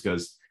times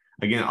because,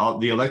 again, all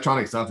the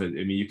electronic stuff,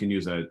 you can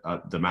use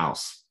the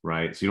mouse,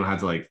 right? So you don't have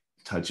to like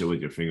touch it with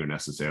your finger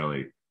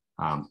necessarily.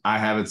 I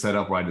have it set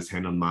up where I just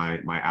hand them my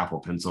Apple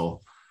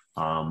Pencil,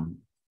 and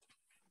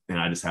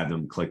I just have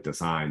them click to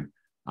sign.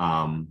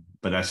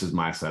 But that's just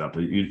my setup.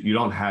 You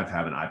don't have to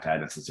have an iPad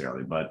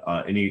necessarily, but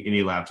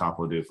any laptop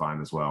will do fine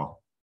as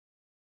well.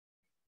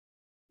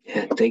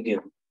 Yeah, thank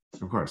you.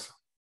 Of course.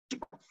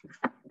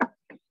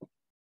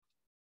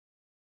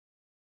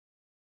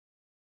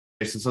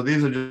 So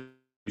these are just,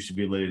 you should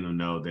be letting them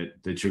know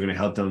that you're going to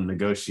help them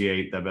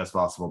negotiate the best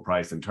possible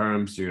price and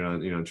terms. You're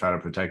going to try to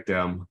protect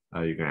them.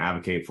 You're going to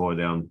advocate for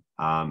them,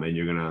 and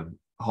you're going to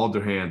hold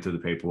their hand through the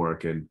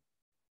paperwork and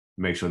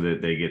make sure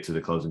that they get to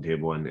the closing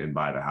table and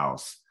buy the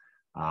house.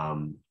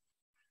 So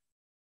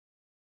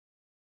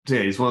yeah,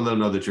 you just want to let them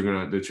know that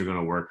you're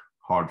gonna work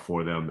hard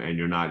for them, and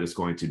you're not just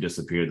going to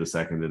disappear the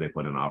second that they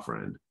put an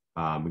offer in,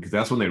 because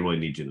that's when they really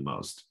need you the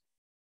most.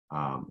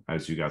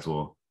 As you guys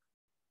will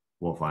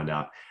find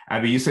out.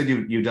 Abby, you said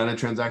you've done a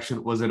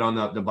transaction. Was it on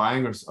the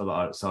buying or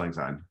the selling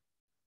side?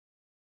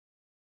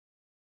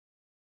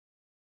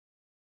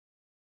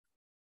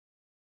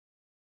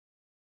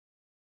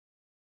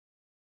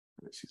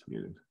 She's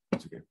muted.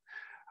 That's okay.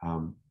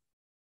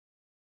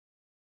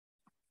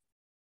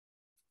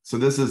 So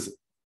this is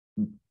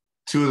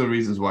two of the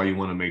reasons why you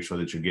want to make sure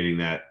that you're getting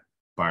that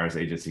buyer's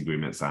agency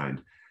agreement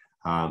signed.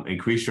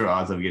 Increase your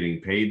odds of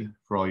getting paid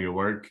for all your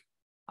work.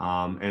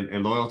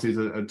 And loyalty is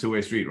a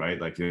two-way street,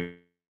 right? Like you're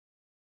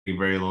being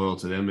very loyal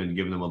to them and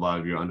giving them a lot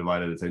of your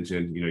undivided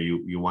attention.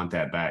 You want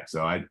that back.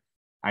 So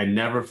I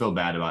never feel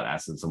bad about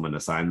asking someone to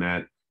sign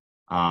that.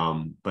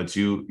 But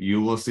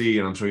you will see,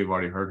 and I'm sure you've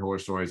already heard horror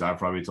stories. I've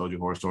probably told you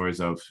horror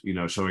stories of,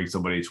 showing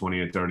somebody 20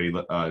 or 30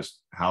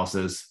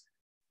 houses,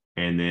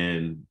 and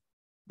then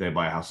they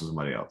buy a house with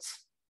somebody else.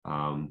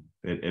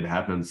 It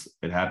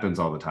happens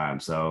all the time.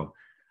 So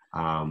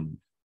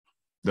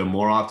the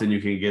more often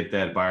you can get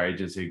that buyer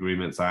agency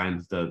agreement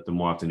signed, the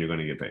more often you're going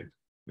to get paid.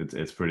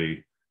 It's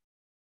pretty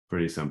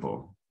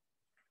simple.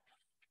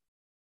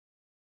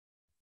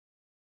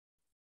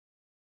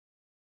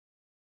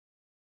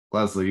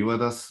 Leslie, you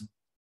with us?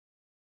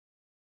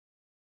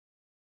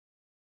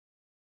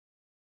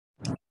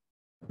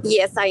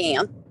 Yes, I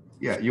am.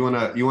 Yeah, you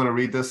wanna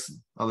read this?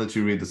 I'll let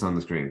you read this on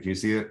the screen. Can you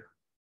see it?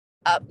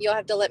 You'll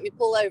have to let me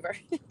pull over.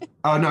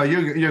 Oh no,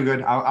 you're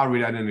good. I'll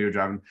read it. I didn't know you're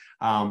driving.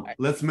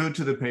 Let's move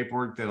to the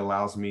paperwork that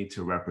allows me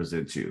to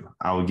represent you.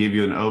 I will give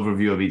you an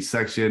overview of each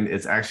section.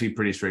 It's actually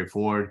pretty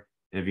straightforward.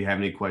 If you have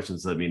any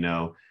questions, let me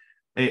know.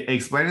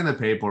 Explaining the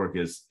paperwork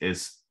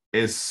is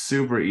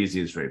super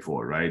easy and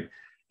straightforward, right?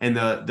 And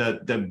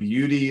the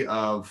beauty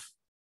of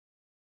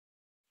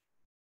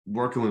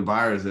working with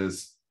buyers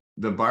is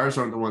the buyers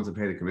aren't the ones that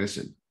pay the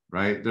commission,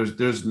 right?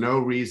 There's no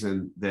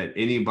reason that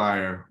any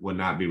buyer would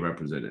not be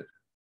represented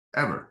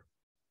ever.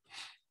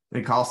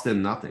 It costs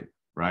them nothing,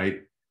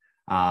 right?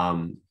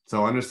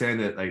 So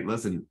understand that, like,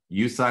 listen,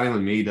 you signing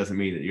with me doesn't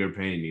mean that you're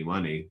paying me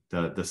money.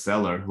 The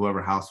seller,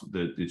 whoever house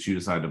that you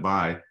decide to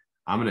buy,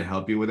 I'm going to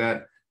help you with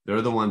that.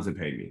 They're the ones that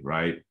pay me,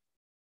 right?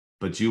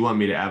 but you want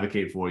me to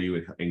advocate for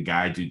you and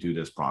guide you through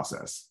this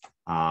process.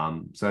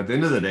 So at the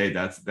end of the day,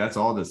 that's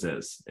all this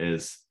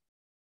is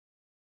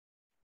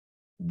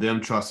them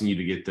trusting you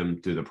to get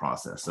them through the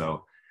process.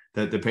 So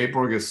that the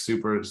paperwork is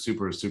super,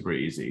 super, super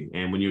easy.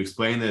 And when you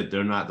explain that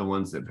they're not the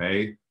ones that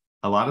pay,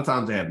 a lot of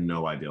times they have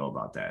no idea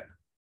about that,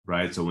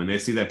 right? So when they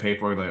see that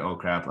paperwork, like, oh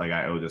crap, like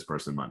I owe this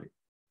person money,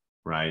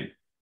 right?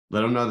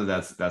 Let them know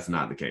that that's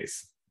not the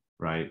case,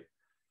 right?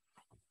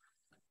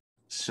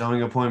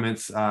 Showing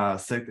appointments,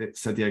 set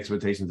the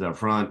expectations up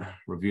front,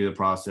 review the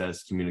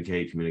process,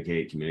 communicate.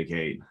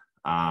 Brian,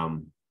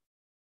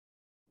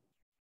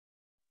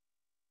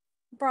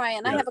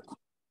 I Yeah. have a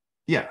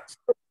Yeah.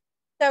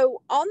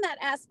 So on that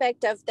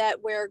aspect of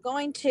that, we're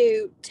going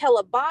to tell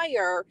a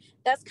buyer,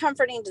 that's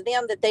comforting to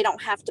them that they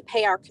don't have to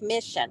pay our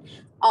commission.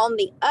 On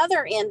the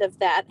other end of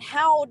that,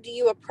 how do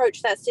you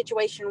approach that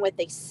situation with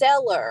a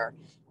seller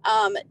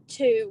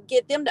to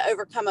get them to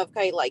overcome,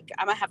 okay, like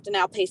I'm gonna have to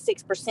now pay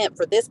 6%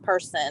 for this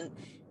person,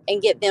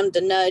 and get them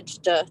to nudge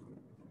to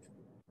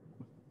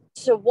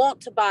want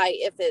to buy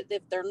if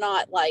they're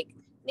not like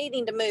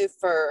needing to move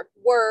for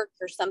work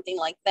or something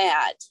like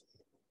that.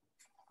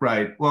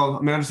 Right. Well,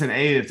 I mean, I'm saying,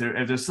 if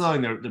they're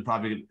selling, they're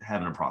probably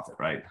having a profit,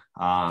 right?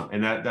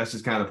 And that's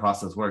just kind of the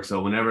process works.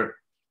 So whenever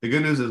the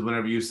good news is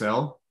whenever you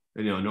sell,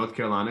 in North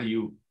Carolina,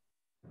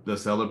 the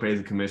seller pays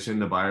a commission,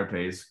 the buyer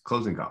pays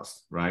closing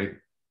costs, right?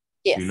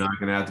 Yes. You're not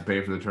going to have to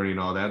pay for the attorney and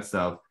all that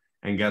stuff.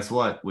 And guess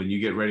what? When you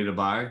get ready to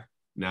buy,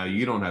 now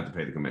you don't have to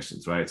pay the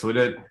commissions, right? So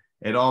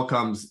it all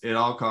comes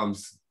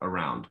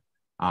around.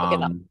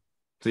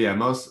 So yeah,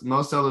 most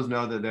sellers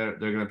know that they're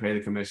going to pay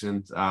the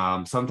commissions.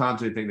 Sometimes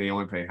they think they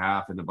only pay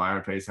half and the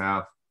buyer pays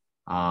half.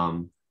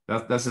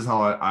 That's just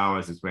how I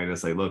always explain it.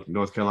 It's like, look,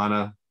 North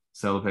Carolina,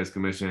 seller pays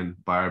commission,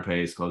 buyer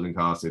pays closing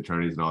costs,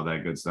 attorneys, and all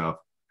that good stuff.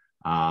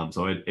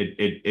 So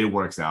it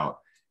works out.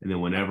 And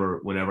then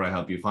whenever I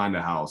help you find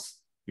a house,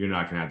 you're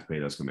not going to have to pay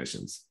those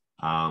commissions.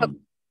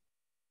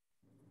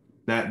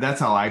 That's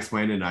how I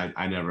explain it.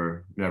 I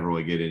never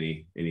really get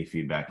any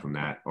feedback from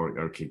that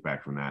or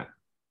kickback from that.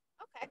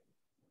 Okay.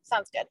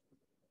 Sounds good.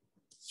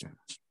 Yeah.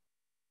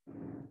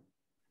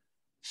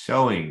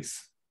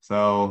 Showings.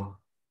 So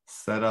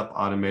set up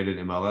automated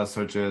MLS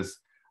searches.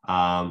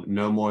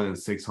 No more than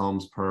 6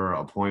 homes per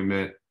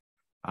appointment.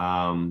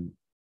 A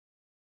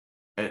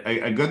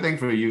good thing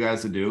for you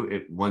guys to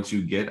do once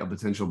you get a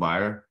potential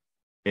buyer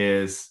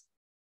is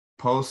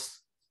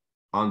post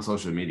on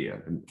social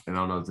media. And I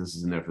don't know if this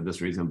is in there for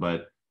this reason,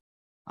 but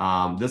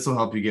this will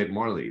help you get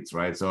more leads,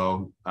 right?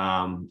 So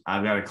I've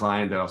got a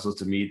client that I was supposed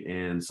to meet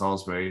in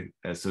Salisbury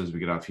as soon as we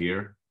get off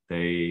here.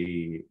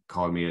 They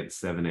called me at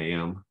 7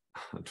 a.m.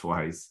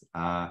 twice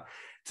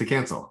to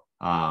cancel.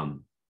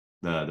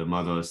 The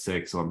mother is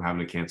sick, so I'm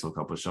having to cancel a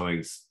couple of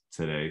showings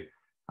today,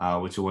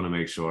 which you want to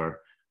make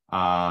sure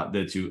that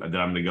I'm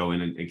going to go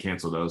in and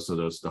cancel those, so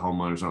the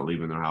homeowners aren't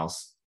leaving their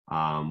house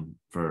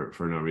for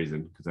no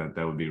reason, because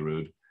that would be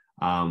rude.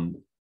 But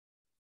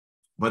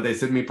they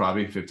sent me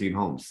probably 15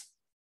 homes,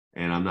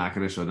 and I'm not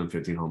going to show them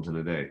 15 homes in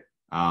a day.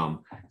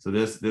 So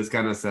this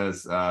kind of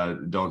says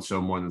don't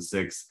show more than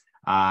 6.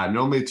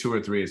 Normally 2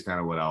 or 3 is kind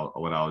of what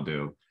I'll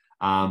do.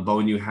 But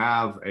when you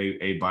have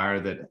a buyer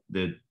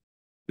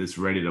that's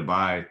ready to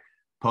buy,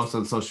 post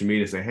on social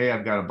media, say, hey,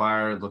 I've got a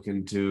buyer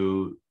looking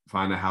to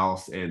find a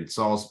house in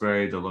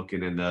Salisbury. They're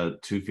looking in the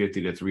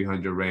 250 to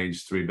 300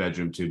 range,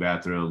 3-bedroom,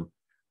 2-bathroom.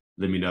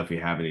 Let me know if you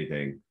have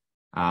anything.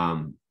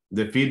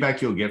 The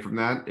feedback you'll get from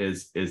that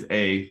is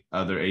A,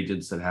 other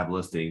agents that have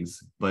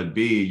listings, but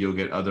B, you'll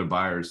get other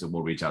buyers that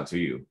will reach out to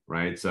you,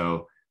 right?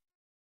 So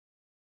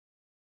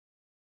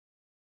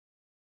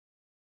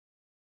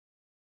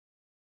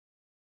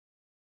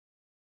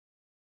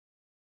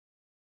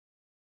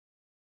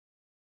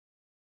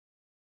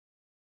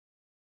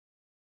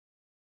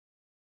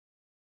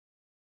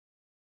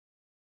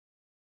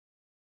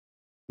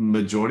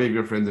majority of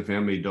your friends and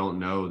family don't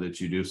know that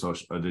you do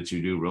that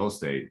you do real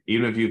estate.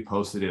 Even if you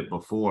posted it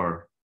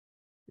before,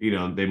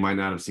 they might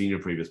not have seen your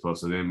previous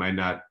post, so they might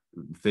not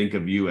think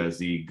of you as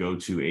the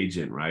go-to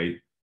agent, right?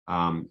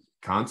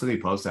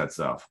 Constantly post that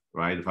stuff,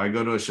 right? If I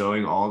go to a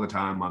showing all the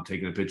time, I'm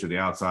taking a picture of the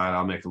outside,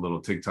 I'll make a little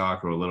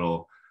TikTok or a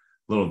little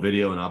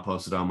video, and I'll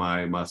post it on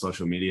my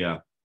social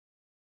media.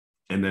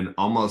 And then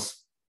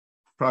almost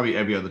probably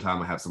every other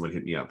time I have somebody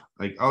hit me up,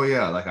 like, oh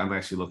yeah, like I'm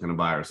actually looking to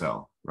buy or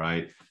sell,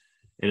 right?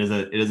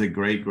 It is a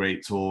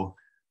great tool.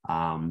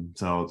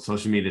 So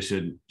social media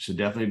should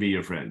definitely be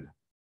your friend.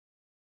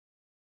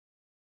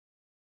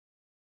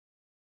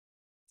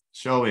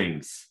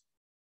 Showings,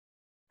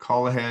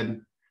 call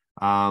ahead.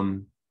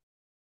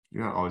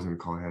 You're not always going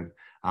to call ahead.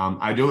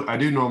 I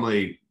do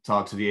normally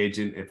talk to the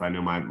agent if I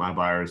know my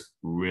buyers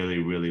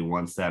really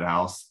wants that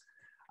house.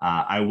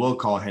 I will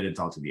call ahead and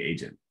talk to the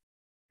agent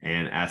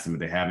and ask them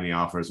if they have any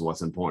offers,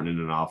 what's important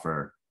in an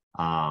offer,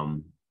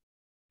 and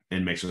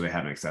make sure they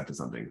haven't accepted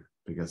something.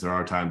 Because there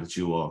are times that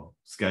you will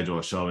schedule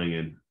a showing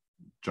and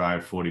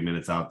drive 40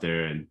 minutes out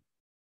there, and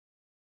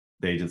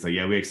the agent's like,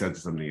 yeah, we accepted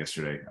something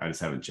yesterday, I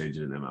just haven't changed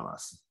it in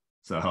MLS.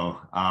 So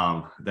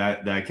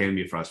that can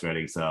be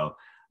frustrating. So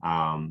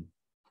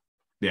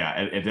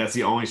yeah, if that's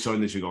the only showing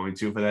that you're going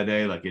to for that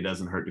day, like it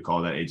doesn't hurt to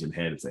call that agent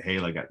head and say, hey,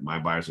 like my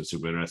buyers are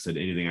super interested.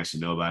 Anything I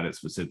should know about it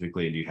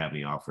specifically? And do you have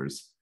any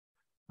offers?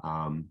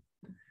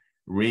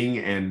 Ring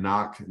and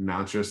knock,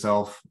 announce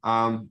yourself.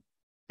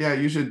 Yeah,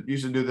 you should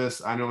do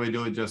this. I normally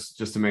do it just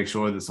to make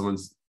sure that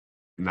someone's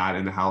not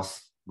in the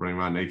house running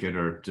around naked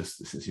or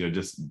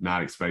just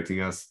not expecting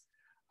us.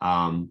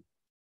 One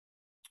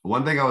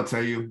thing I would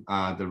tell you,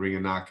 the ring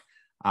and knock,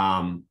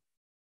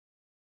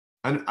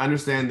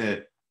 understand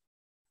that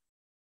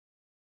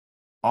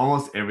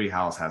almost every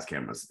house has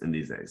cameras in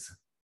these days,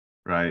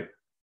 right?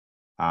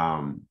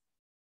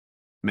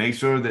 Make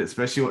sure that,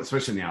 especially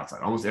in the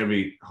outside, almost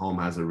every home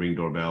has a Ring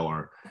doorbell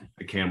or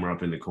a camera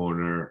up in the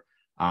corner.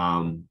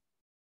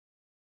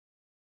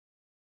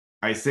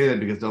 I say that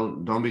because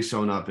don't be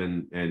showing up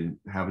and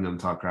having them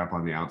talk crap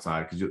on the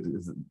outside,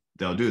 because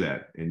they'll do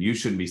that, and you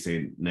shouldn't be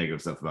saying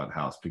negative stuff about the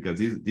house, because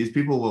these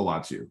people will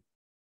watch you,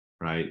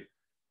 right?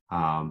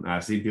 And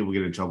I've seen people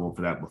get in trouble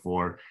for that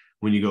before.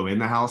 When you go in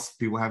the house,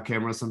 people have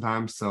cameras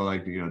sometimes, so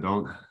like,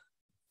 don't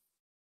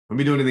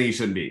be doing anything you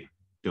shouldn't be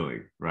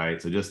doing,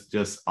 right? So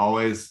just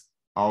always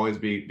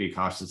be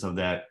cautious of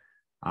that.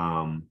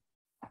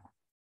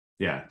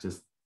 Yeah,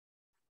 just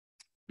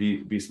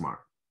be smart.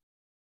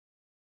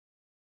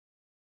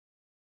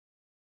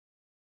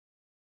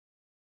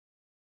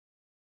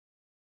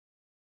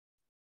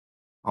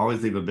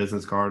 Always leave a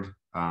business card.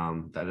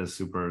 That is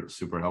super,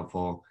 super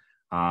helpful.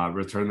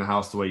 Return the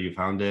house the way you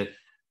found it.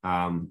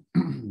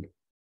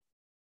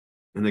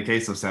 In the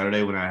case of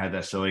Saturday, when I had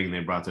that showing and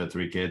they brought their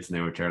 3 kids and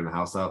they were tearing the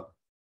house up,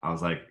 I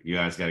was like, you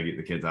guys got to get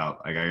the kids out.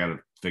 Like, I got to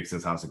fix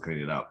this house and clean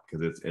it up,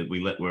 because we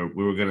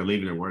were going to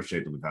leave it in worse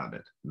shape than we found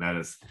it. And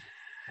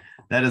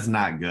that is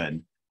not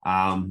good.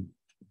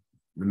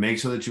 Make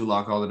sure that you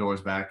lock all the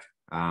doors back.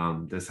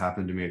 This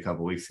happened to me a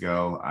couple weeks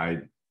ago. I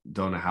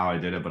don't know how I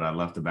did it, but I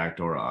left the back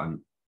door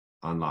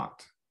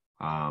unlocked.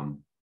 I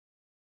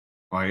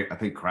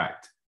think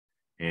cracked.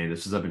 And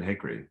this was up in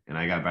Hickory. And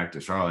I got back to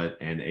Charlotte,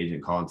 and the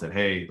agent called and said,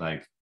 hey,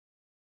 like,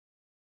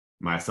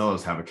 my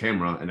sellers have a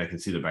camera and I can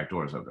see the back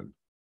doors open.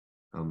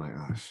 I'm like,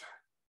 gosh,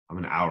 I'm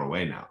an hour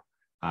away now.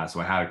 So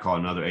I had to call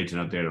another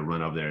agent up there to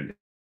run up there.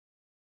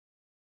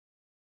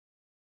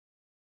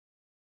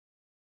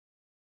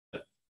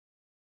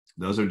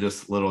 Those are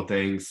just little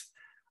things.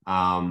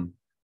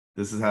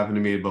 This has happened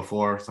to me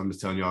before, so I'm just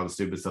telling you all the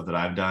stupid stuff that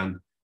I've done.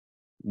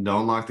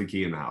 Don't lock the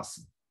key in the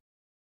house.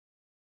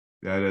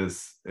 That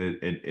is,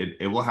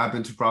 it will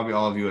happen to probably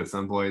all of you at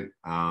some point.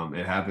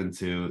 It happened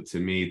to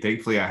me.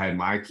 Thankfully, I had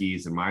my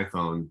keys and my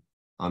phone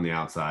on the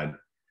outside.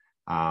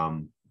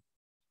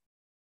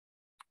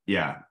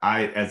 Yeah,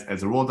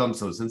 as a rule of thumb,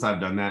 so since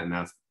I've done that, and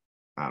that's,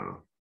 I don't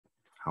know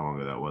how long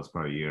ago that was,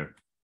 probably a year,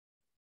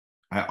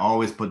 I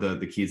always put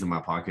the keys in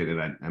my pocket,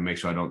 and I make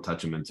sure I don't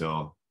touch them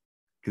until,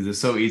 because it's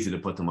so easy to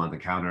put them on the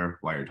counter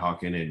while you're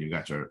talking and you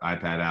got your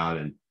iPad out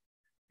and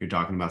you're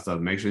talking about stuff.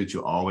 Make sure that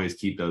you always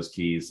keep those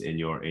keys in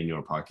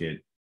your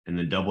pocket, and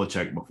then double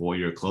check before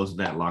you're closing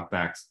that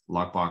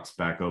lockbox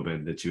back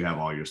open that you have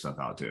all your stuff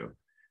out too.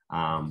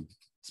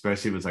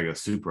 Especially if it's like a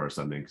super or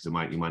something, because you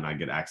might not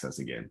get access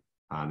again.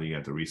 Then you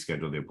have to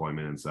reschedule the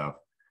appointment and stuff.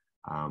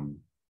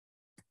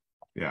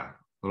 Yeah,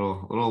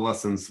 little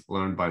lessons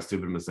learned by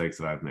stupid mistakes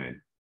that I've made.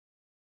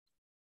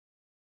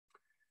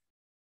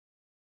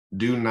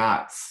 Do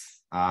not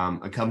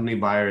accompany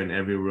buyer in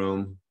every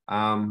room.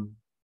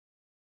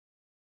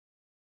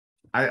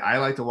 I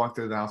like to walk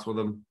through the house with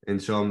them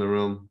and show them the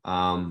room,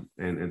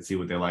 and see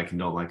what they like and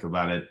don't like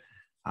about it.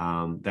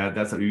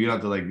 That's you don't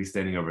have to like be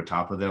standing over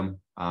top of them.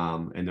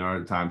 And there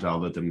are times I'll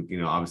let them,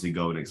 obviously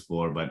go and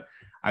explore, but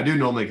I do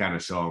normally kind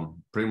of show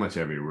them pretty much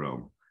every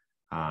room.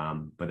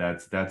 But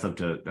that's up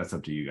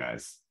to you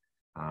guys.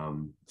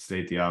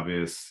 State the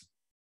obvious.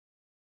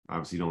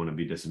 Obviously, you don't want to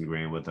be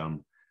disagreeing with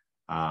them.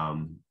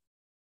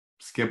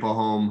 Skip a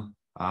home.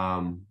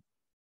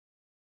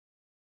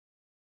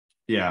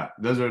 Yeah,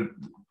 those are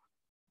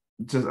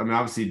just,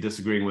 obviously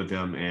disagreeing with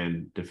them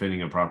and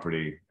defending a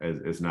property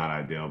is not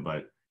ideal,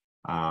 but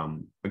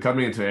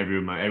accompanying to every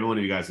room, every one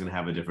of you guys is going to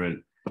have a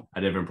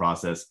different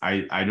process.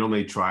 I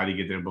normally try to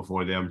get there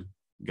before them,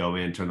 go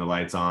in, turn the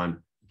lights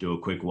on, do a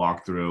quick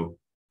walkthrough,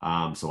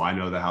 so I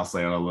know the house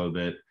layout a little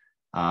bit,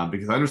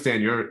 because I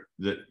understand your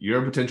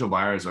potential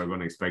buyers are going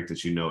to expect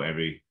that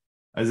every.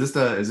 Is this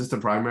the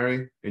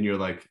primary? And you're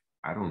like,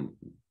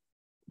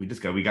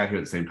 we got here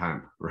at the same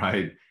time,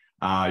 right?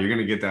 You're going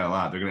to get that a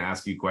lot. They're going to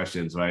ask you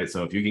questions, right?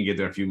 So if you can get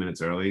there a few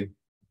minutes early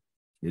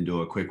and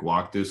do a quick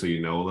walkthrough so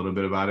you know a little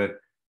bit about it,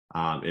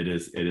 it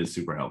is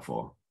super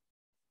helpful.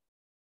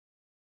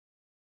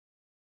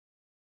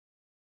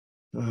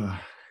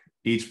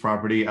 Each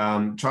property,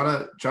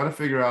 try to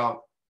figure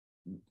out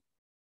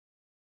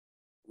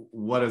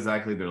what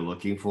exactly they're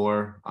looking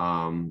for,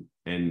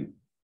 and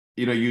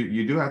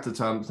you do have to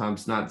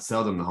sometimes not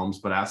sell them the homes,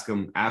 but ask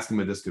them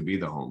if this could be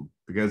the home,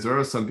 because there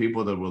are some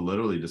people that will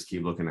literally just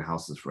keep looking at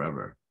houses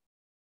forever.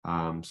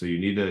 So you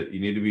need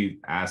to be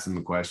asking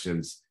the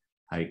questions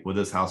like, will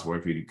this house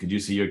work for you? Could you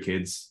see your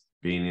kids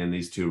being in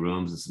these two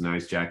rooms. It's a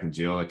nice Jack and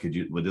Jill. Like,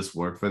 would this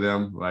work for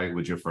them? Right?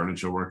 Would your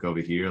furniture work over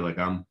here? Like,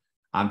 I'm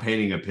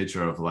painting a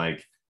picture of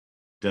like,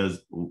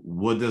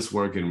 would this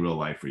work in real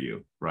life for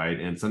you? Right.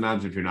 And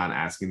sometimes if you're not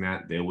asking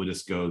that, they will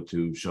just go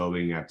to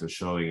showing after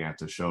showing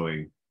after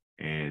showing,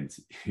 and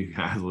you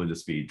guys will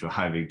just be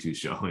driving to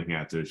showing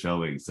after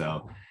showing.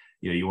 So,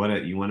 you want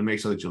to make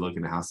sure that you're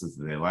looking at houses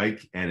that they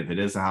like. And if it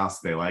is a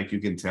house they like, you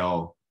can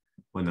tell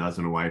when the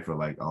husband and wife are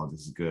like, oh,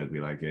 this is good, we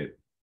like it.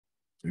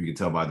 You can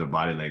tell by their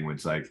body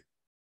language. Like,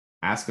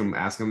 ask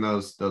them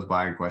those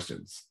buying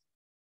questions.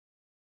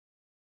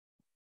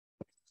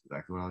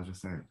 Exactly what I was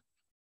just saying.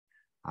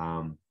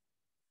 And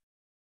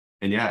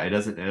yeah, it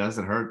doesn't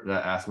hurt to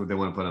ask what they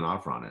want to put an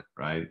offer on it,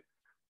 right?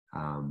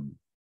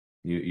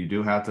 You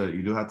do have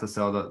to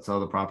sell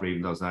the property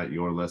even though it's not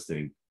your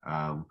listing.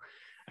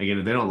 Again,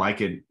 if they don't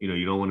like it,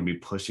 you don't want to be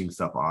pushing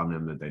stuff on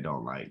them that they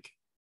don't like.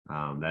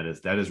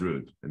 That is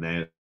rude, and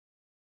they.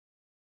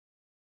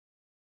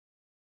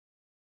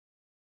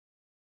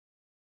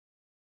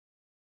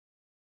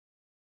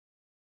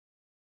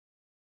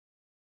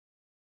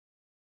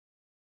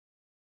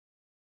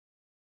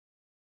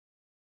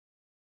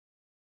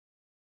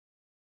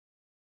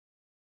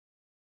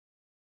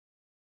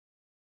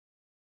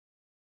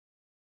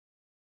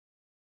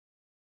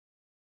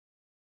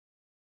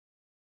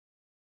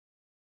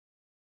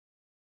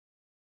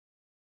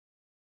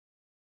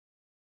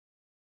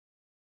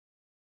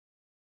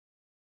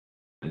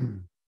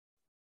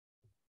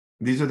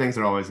 These are things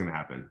that are always going to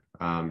happen.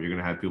 You're going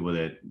to have people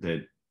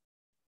that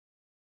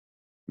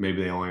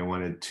maybe they only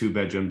wanted 2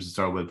 bedrooms to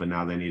start with, but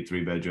now they need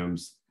 3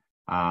 bedrooms.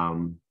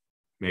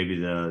 Maybe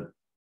their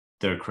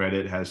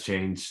credit has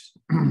changed.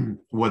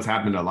 What's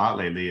happened a lot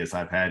lately is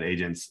I've had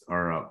agents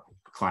or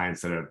clients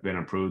that have been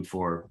approved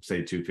for,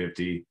 say,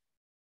 250.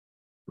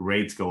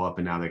 Rates go up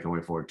and now they can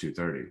only afford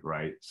 230,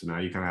 right? So now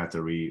you kind of have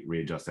to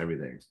readjust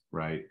everything,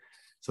 right?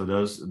 So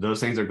those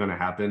things are going to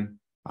happen.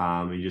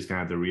 You just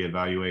kind of have to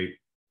reevaluate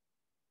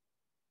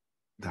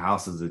the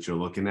houses that you're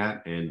looking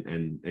at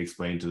and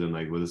explain to them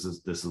like, well, this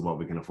is what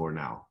we can afford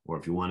now. Or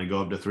if you want to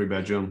go up to 3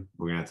 bedroom,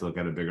 we're gonna have to look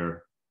at a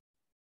bigger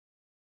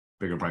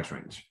price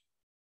range.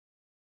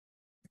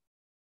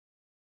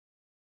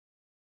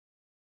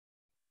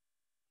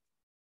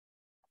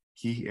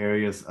 Key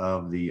areas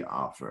of the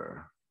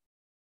offer.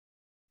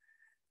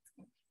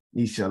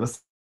 Nisha,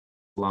 let's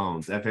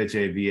loans,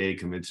 FHA, VA,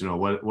 conventional.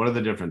 What are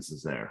the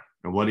differences there?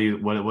 And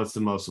what's the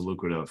most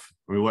lucrative?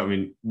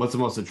 What's the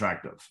most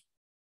attractive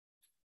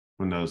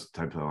from those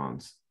types of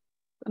loans?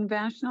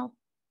 Conventional.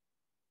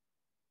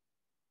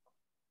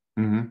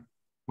 Mm-hmm.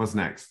 What's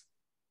next?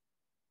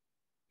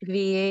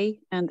 VA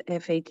and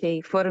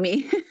FHA for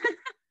me.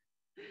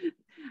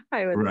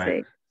 I would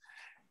say.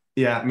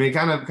 Yeah, I mean,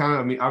 kind of.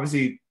 I mean,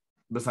 obviously,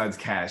 besides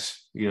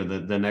cash,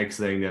 the next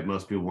thing that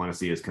most people want to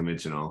see is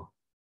conventional,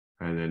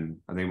 and then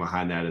I think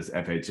behind that is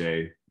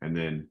FHA, and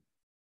then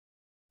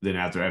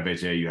after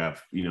FHA, you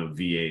have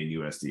VA and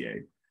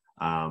USDA.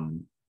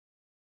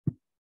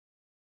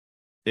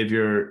 If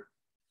your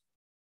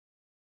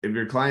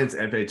client's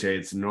FHA,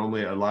 it's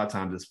normally a lot of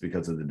times it's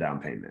because of the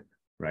down payment,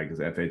 right? Because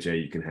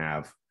FHA you can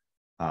have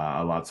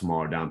a lot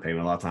smaller down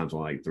payment, a lot of times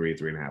only like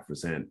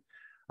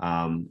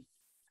 3.5%,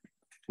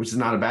 which is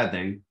not a bad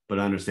thing. But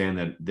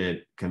understand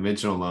that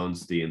conventional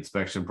loans, the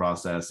inspection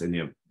process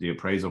and the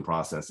appraisal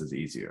process is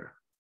easier.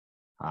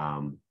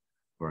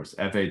 Whereas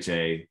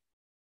FHA,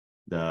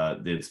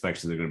 the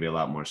inspections are going to be a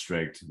lot more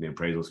strict. The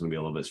appraisal is going to be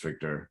a little bit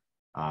stricter.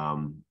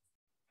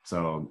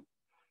 So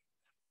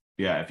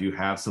yeah, if you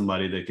have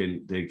somebody that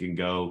can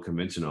go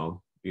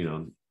conventional,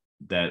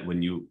 that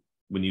when you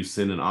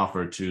send an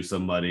offer to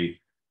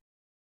somebody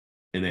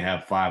and they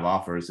have 5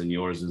 offers and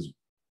yours is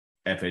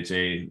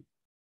FHA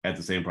at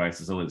the same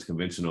price as someone that's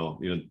conventional,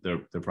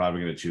 they're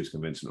probably going to choose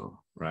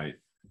conventional, right?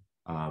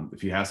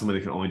 If you have somebody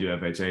that can only do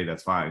FHA,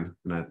 that's fine.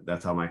 And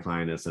that's how my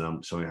client is, and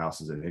I'm showing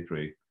houses at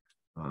Hickory.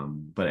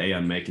 But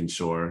I'm making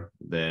sure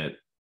that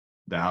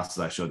the houses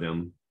I show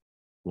them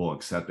will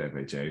accept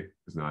FHA,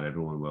 because not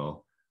everyone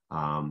will.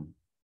 So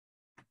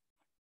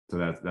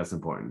that's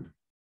important.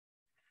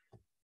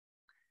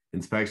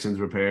 Inspections,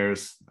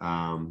 repairs,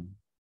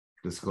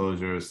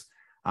 disclosures.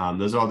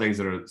 Those are all things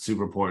that are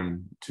super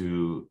important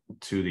to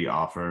the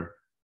offer.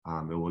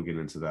 And we'll get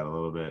into that a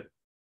little bit.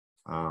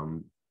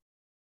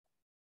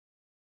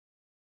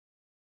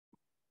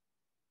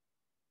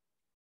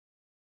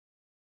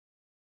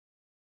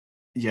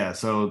 Yeah,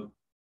 so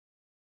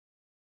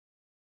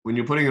when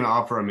you're putting an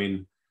offer, I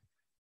mean,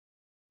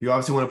 you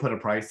obviously want to put a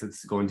price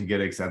that's going to get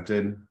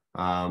accepted,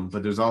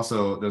 but there's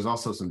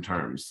also some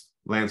terms.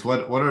 Lance,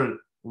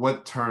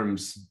 what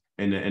terms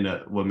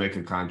would make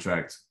a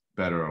contract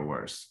better or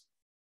worse?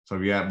 So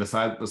yeah,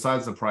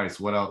 besides the price,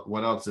 what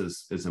else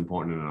is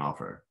important in an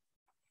offer?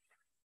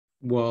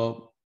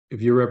 Well,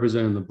 if you're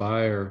representing the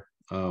buyer,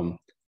 what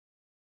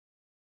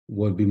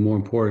would be more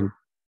important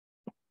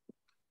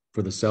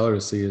for the seller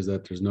to see is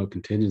that there's no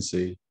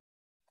contingency.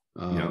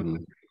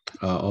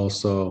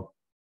 Also,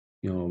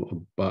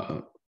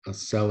 a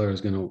seller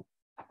is going to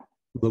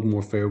look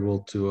more favorable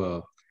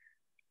to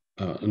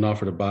an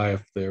offer to buy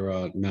if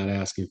they're not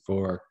asking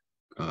for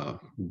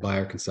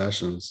buyer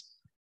concessions.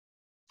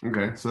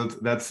 Okay, so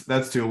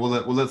that's two. We'll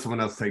let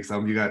someone else take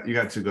some. You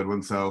got two good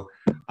ones. So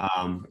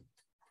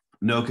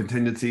no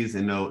contingencies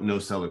and no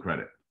seller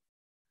credit.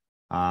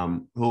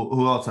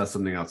 Who else has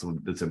something else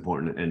that's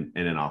important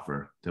in an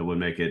offer that would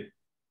make it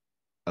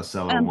a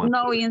seller And one?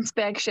 no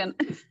inspection.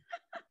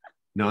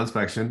 No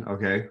inspection.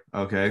 Okay.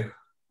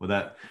 Well,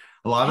 that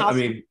a lot of, I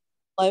mean,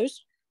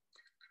 Close.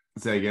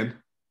 say again.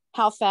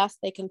 How fast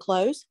they can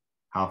close.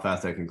 How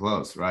fast they can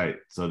close, right?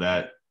 So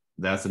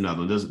that's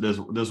another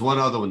one. There's one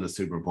other one that's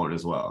super important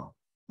as well.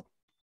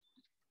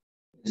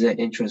 Is that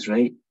interest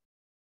rate?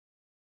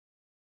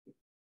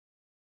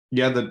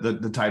 Yeah,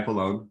 the type of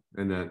loan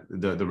and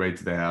the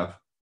rates they have.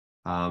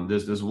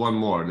 There's one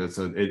more.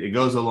 It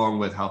goes along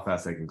with how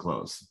fast they can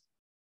close.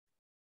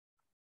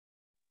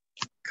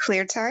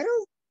 Clear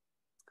title?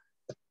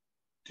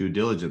 Due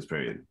diligence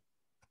period.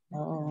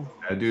 Oh.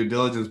 A due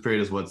diligence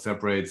period is what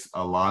separates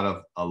a lot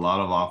of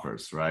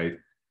offers, right?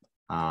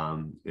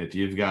 If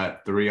you've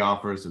got 3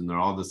 offers and they're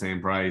all the same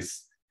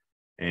price,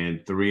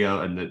 and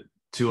the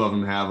 2 of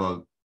them have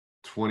a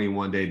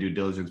 21-day due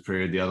diligence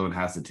period, the other one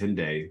has a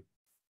 10-day,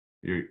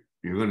 you're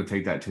going to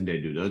take that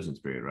 10-day due diligence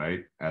period,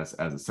 right? As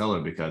a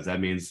seller, because that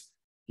means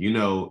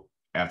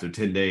after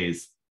 10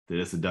 days that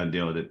it's a done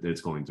deal that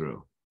it's going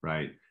through,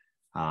 right?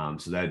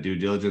 So that due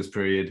diligence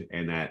period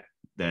and that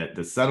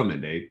the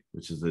settlement date,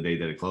 which is the date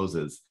that it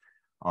closes,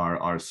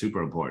 are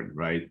super important,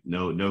 right?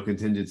 No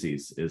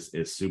contingencies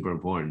is super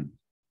important.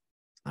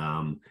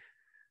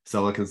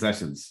 Seller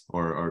concessions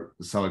or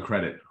seller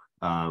credit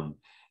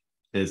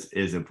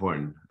is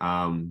important.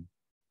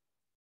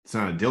 It's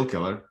not a deal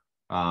killer,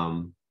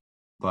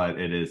 but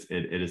it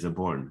is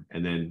important.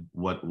 And then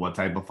what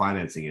type of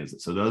financing is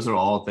it? So those are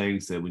all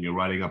things that when you're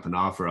writing up an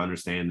offer,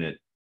 understand that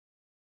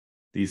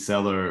the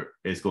seller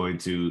is going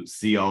to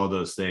see all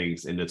those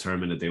things and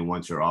determine that they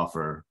want your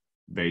offer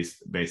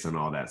based on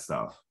all that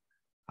stuff.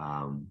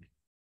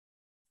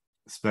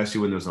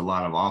 Especially when there's a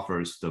lot of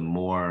offers, the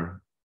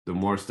more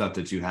stuff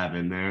that you have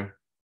in there,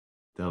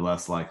 the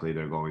less likely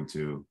they're going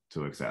to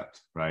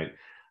accept, right?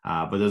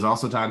 But there's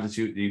also times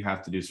that you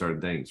have to do certain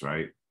things,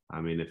 right?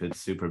 I mean, if it's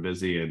super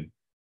busy and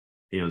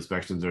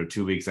inspections are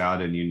 2 weeks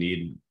out and you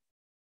need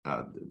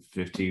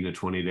 15 to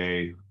 20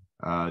 day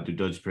due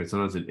diligence period,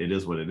 sometimes it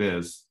is what it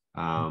is.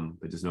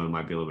 But just know it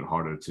might be a little bit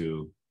harder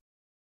to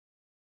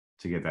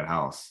get that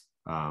house.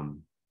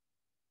 And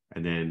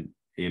then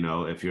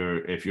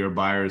if your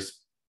buyer's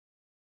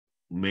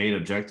main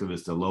objective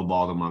is to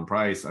lowball them on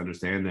price,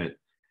 understand that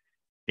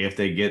if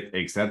they get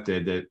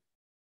accepted, that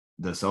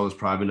the seller's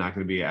probably not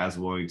going to be as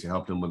willing to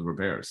help them with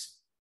repairs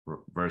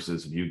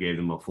versus if you gave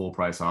them a full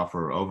price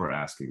offer over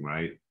asking,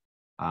 right?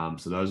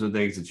 So those are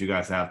things that you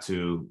guys have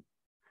to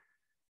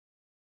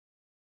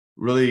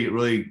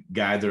really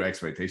guide their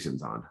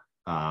expectations on.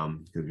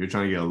 If you're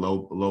trying to get a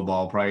low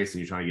ball price and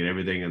you're trying to get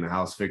everything in the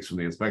house fixed from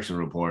the inspection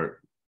report,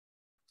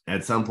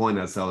 at some point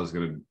that seller's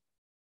going to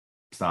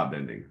stop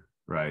bending,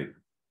 right?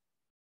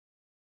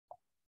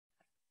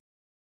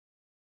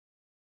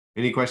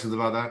 Any questions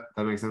about that?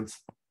 That makes sense?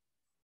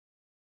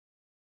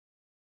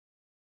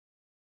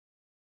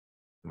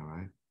 All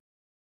right.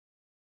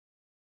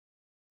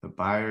 The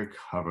buyer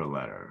cover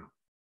letter.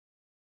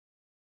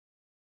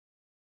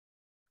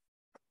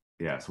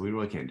 Yeah, so we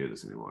really can't do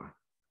this anymore.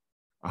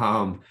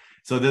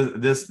 So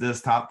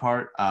this top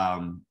part,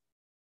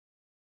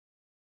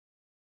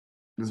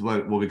 this is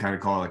what we kind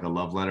of call like a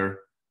love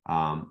letter.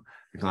 The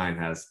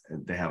client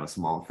they have a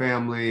small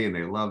family and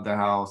they love the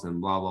house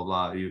and blah blah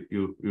blah.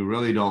 You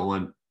really don't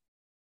want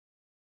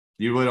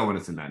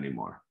to send that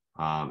anymore.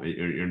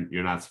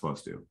 You're not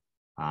supposed to.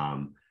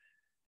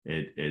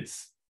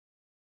 It's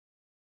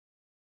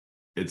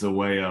a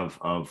way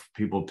of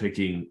people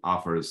picking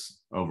offers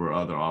over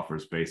other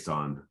offers based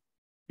on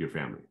your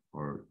family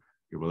or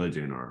your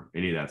religion or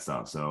any of that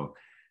stuff. So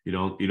you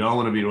don't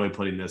want to be really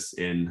putting this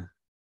in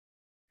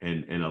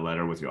a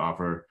letter with your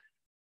offer.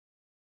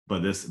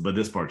 But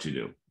this part you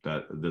do.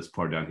 This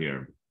part down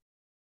here,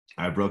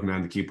 I've broken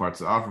down the key parts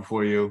of the offer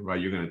for you, right?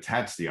 You're going to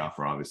attach the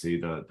offer, obviously,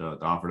 the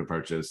offer to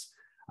purchase.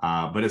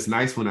 But it's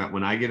nice when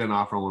I get an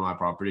offer on one of my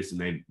properties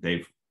and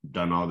they've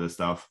done all this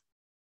stuff.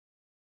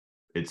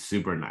 It's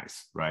super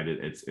nice, right?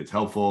 It's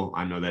helpful.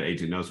 I know that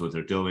agent knows what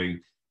they're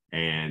doing,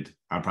 and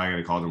I'm probably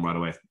going to call them right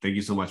away. Thank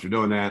you so much for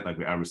doing that. Like,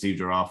 I received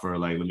your offer.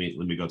 Like, let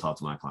me go talk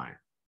to my client,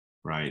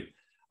 right?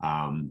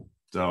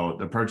 So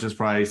the purchase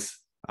price,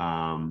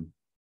 the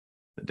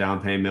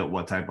down payment,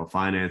 what type of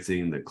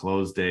financing, the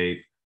close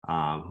date,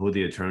 who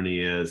the attorney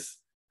is,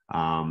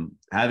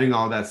 having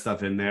all that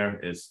stuff in there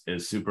is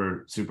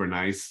super, super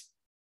nice.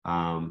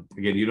 Again,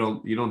 you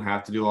don't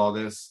have to do all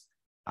this.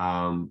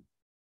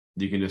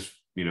 You can just,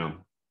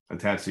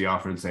 attach the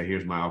offer and say,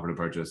 here's my offer to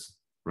purchase,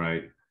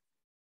 right?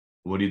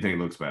 What do you think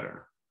looks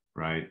better,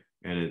 right?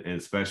 And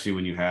especially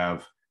when you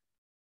have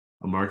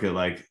a market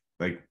like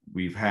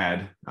we've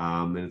had,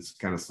 and it's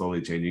kind of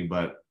slowly changing,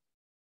 but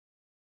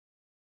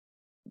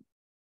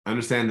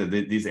understand that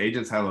these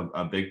agents have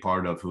a big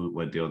part of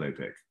what deal they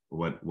pick,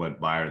 what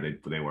buyer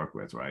they work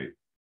with, right?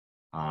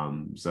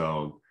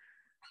 So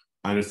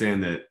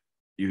understand that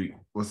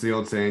what's the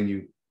old saying?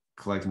 You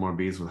collect more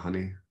bees with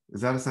honey.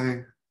 Is that a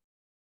saying?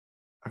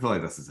 I feel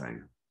like that's the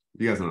saying.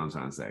 You guys know what I'm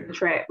trying to say.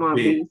 Attract more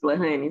bees with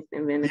honey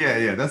than vinegar.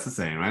 Yeah, that's the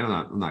saying, right?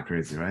 I'm not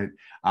crazy, right?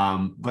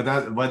 But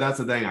that's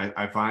the thing.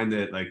 I find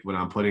that like when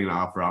I'm putting an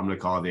offer, I'm gonna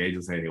call the agent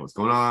and say, hey, what's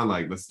going on?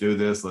 Like, let's do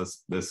this.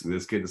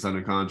 Let's get this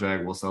under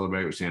contract. We'll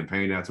celebrate with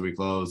champagne after we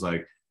close.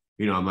 Like,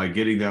 I'm like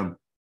getting them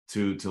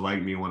to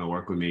like me and want to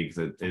work with me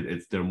because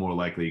it's they're more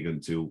likely going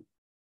to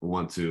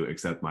want to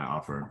accept my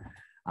offer.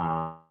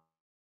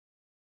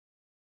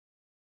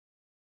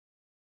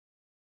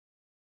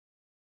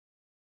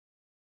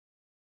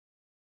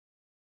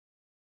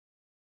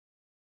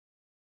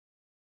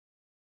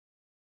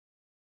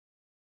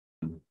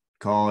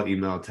 Call,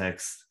 email,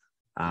 text,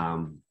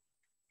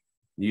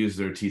 use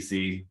their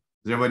TC.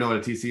 Does everybody know what a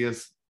TC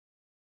is?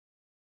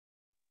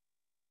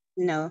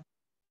 No.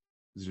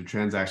 This is your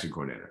transaction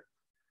coordinator.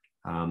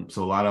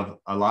 So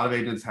a lot of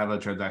agents have a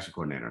transaction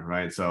coordinator,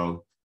 right?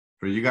 So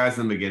for you guys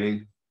in the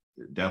beginning,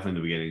 definitely in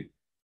the beginning,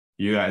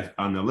 you guys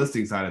on the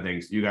listing side of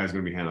things, you guys are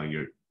going to be handling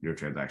your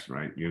transaction,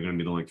 right? You're going to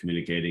be the one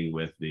communicating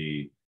with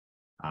the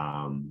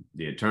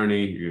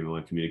attorney. You're the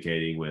one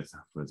communicating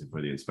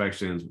for the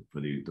inspections, for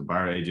the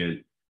buyer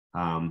agent.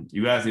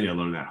 You guys need to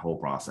learn that whole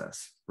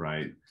process,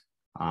 right?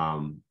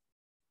 And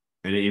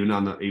even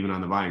on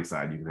the buying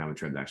side, you can have a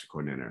transaction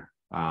coordinator.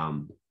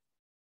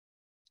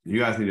 You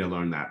guys need to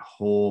learn that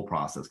whole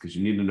process because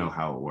you need to know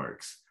how it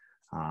works.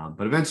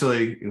 But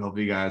eventually,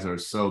 hopefully, you guys are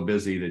so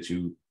busy that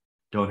you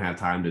don't have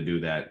time to do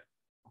that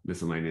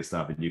miscellaneous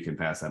stuff, and you can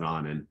pass that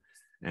on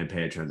and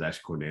pay a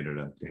transaction coordinator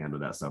to handle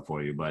that stuff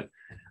for you. But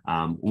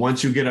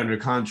once you get under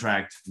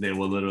contract, they'll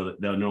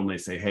normally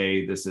say,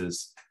 hey, this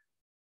is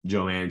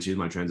Joanne, she's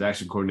my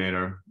transaction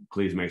coordinator.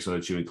 Please make sure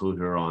that you include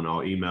her on all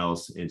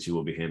emails and she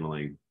will be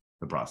handling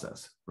the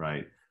process,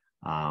 right?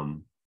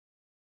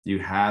 You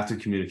have to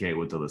communicate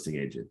with the listing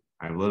agent.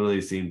 I've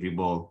literally seen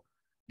people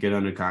get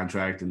under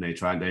contract and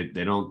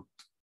they don't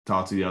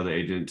talk to the other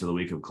agent until the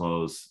week of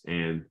close.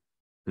 And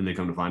then they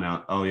come to find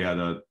out, oh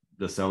yeah,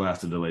 the seller has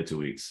to delay 2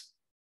 weeks.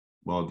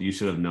 Well, you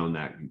should have known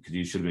that because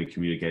you should have been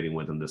communicating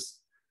with them. There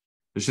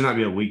should not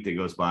be a week that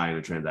goes by in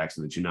a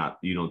transaction that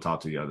you don't talk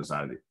to the other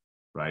side of it,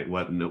 right?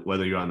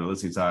 Whether you're on the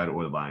listing side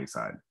or the buying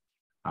side.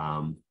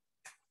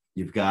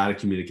 You've got to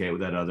communicate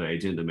with that other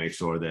agent to make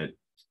sure that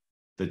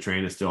the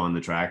train is still on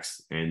the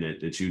tracks and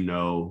that you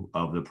know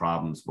of the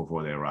problems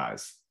before they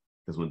arise.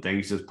 Because when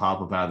things just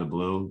pop up out of the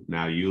blue,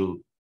 now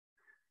you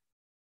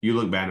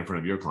look bad in front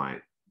of your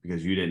client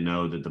because you didn't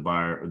know that the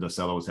buyer or the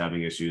seller was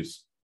having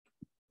issues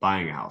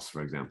buying a house,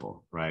 for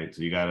example, right?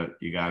 So you gotta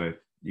do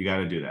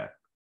that.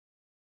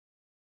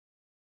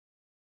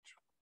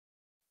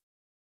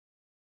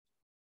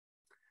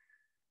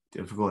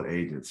 Difficult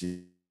agents.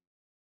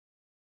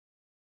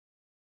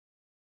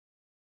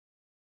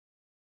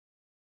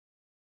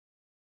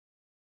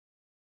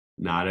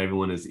 Not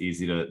everyone is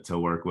easy to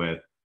work with.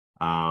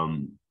 At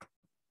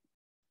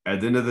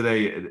the end of the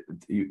day,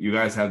 you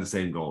guys have the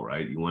same goal,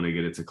 right? You want to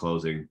get it to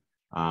closing.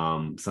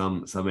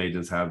 Some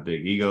agents have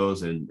big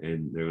egos and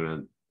they're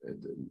gonna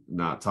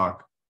not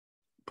talk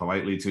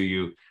politely to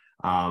you.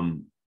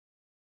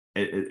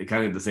 It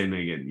kind of the same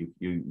thing again.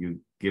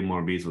 You give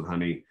more bees with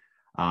honey.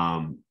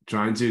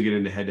 Trying to get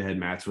into head-to-head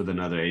match with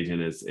another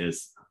agent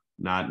is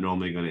not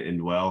normally going to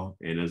end well,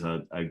 and is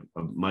a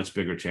much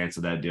bigger chance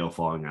of that deal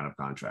falling out of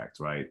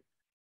contract, right?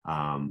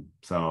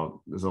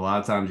 So there's a lot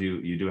of times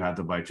you do have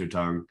to bite your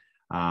tongue.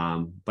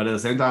 But at the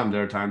same time,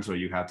 there are times where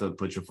you have to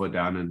put your foot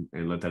down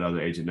and let that other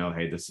agent know,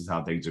 hey, this is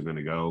how things are going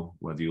to go,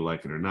 whether you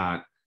like it or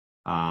not.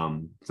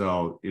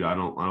 So I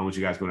don't want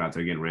you guys going out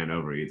there getting ran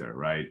over either,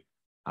 right?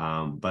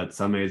 But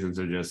some agents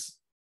are just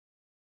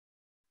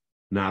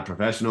not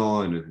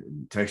professional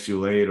and text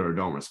you late or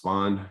don't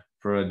respond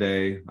for a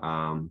day.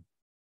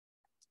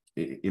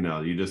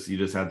 You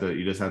just have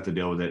to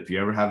deal with it. If you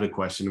ever have a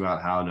question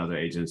about how another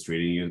agent's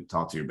treating you,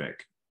 talk to your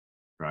BIC,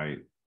 right?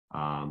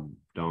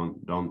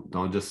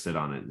 Don't just sit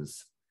on it.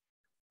 Just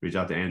reach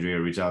out to Andrea,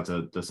 reach out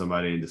to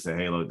somebody and just say,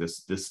 hey, look,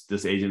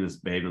 this agent is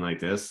behaving like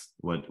this.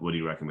 What do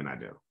you recommend I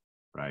do?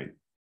 Right.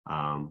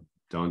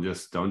 Don't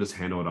just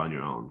handle it on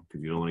your own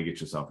because you don't want to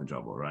get yourself in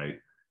trouble, right?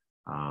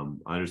 I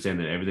understand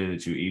that everything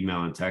that you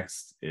email and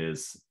text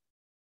is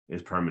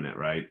permanent,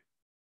 right?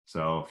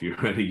 So if you're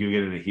ready, you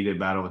get in a heated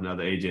battle with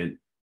another agent,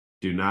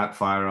 do not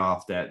fire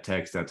off that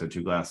text after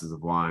 2 glasses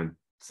of wine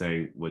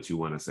saying what you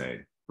want to say,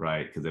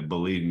 right? Because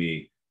believe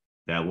me,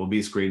 that will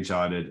be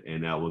screenshotted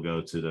and that will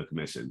go to the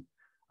commission.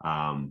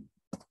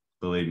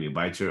 Believe me,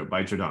 bite your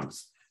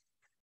tongues.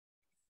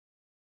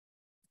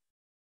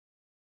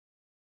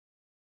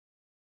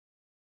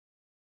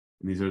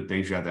 And these are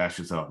things you have to ask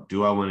yourself: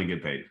 do I want to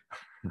get paid,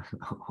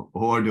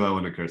 or do I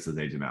want to curse this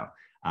agent out?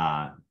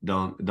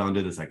 Don't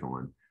do the second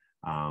one.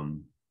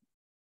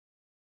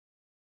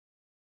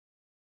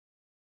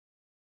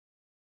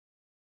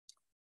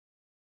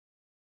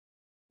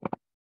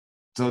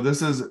 So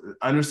this is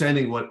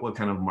understanding what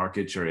kind of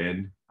market you're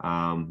in.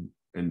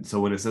 And so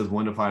when it says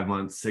 1 to 5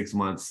 months, 6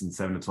 months, and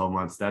 7 to 12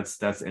 months,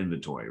 that's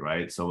inventory,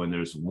 right? So when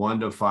there's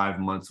 1 to 5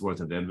 months worth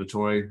of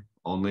inventory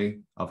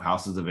only of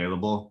houses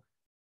available,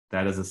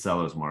 that is a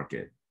seller's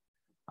market.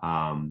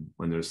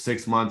 When there's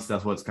 6 months,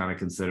 that's what's kind of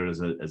considered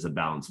as a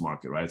balanced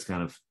market, right? It's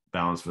kind of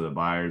balanced for the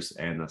buyers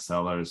and the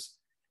sellers.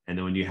 And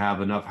then when you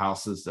have enough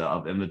houses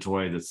of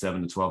inventory that's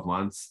 7 to 12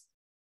 months,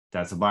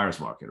 that's a buyer's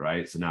market,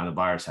 right? So now the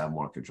buyers have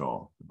more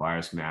control. The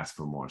buyers can ask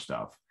for more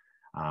stuff.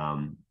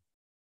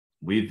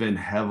 We've been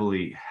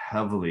heavily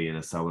in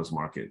a seller's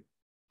market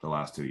the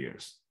last 2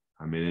 years.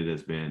 I mean, it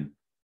has been,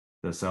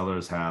 the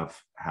sellers have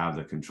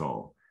the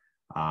control.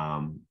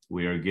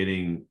 We are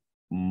getting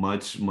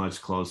much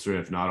closer,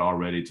 if not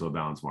already, to a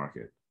balanced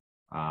market.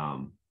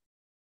 So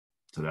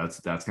that's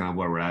kind of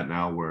where we're at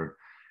now. We're,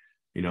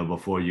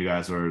 before you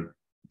guys are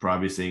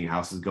probably seeing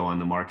houses go on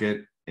the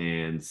market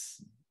and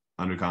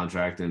under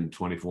contract in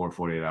 24,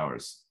 48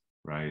 hours,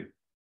 right?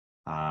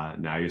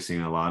 Now you're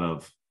seeing a lot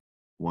of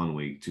 1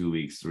 week, 2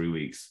 weeks, 3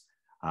 weeks.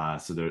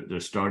 So they're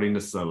starting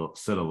to sit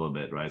a little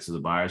bit, right? So the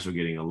buyers are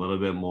getting a little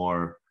bit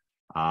more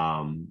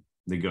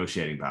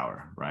negotiating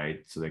power,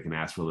 right? So they can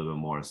ask for a little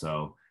bit more.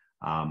 So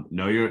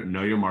know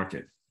your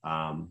market.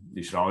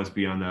 You should always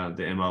be on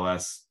the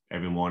MLS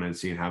every morning,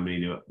 seeing how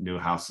many new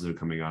houses are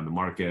coming on the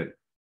market.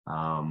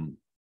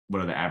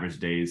 What are the average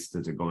days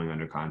that they're going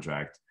under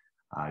contract?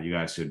 You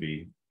guys should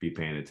be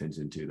paying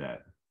attention to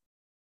that.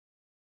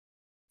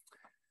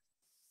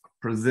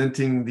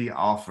 Presenting the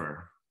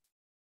offer.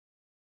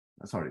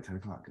 That's already 10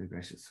 o'clock. Good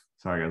gracious.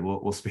 Sorry, guys.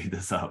 We'll speed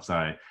this up.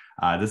 Sorry.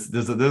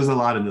 There's a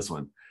lot in this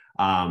one.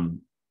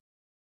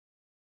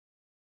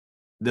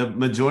 The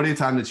majority of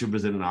the time that you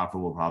present an offer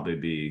will probably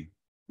be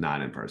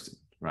not in person,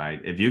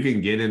 right? If you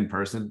can get in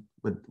person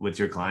with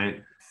your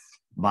client,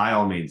 by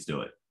all means do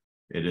it.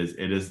 It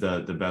is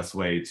the best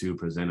way to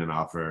present an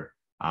offer.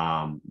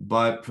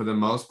 But for the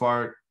most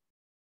part,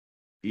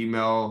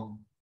 email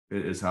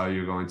is how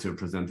you're going to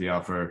present the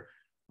offer.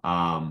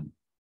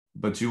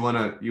 But you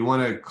want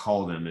to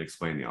call them and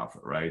explain the offer,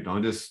 right?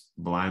 Don't just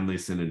blindly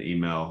send an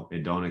email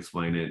and don't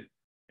explain it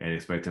and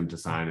expect them to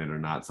sign it or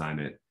not sign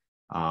it.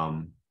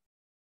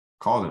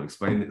 Call them,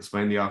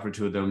 explain the offer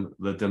to them,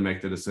 let them make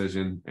the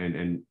decision,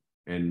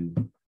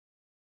 and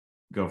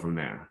go from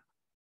there.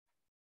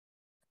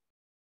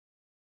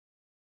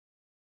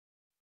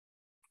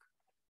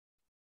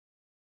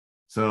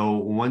 So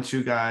once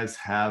you guys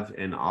have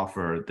an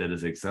offer that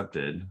is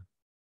accepted,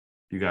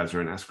 you guys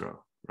are in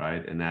escrow,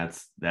 right? And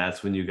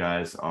that's when you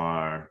guys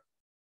are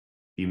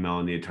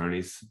emailing the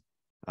attorneys.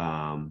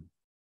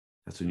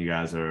 That's when you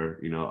guys are,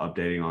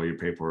 updating all your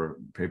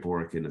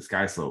paperwork in the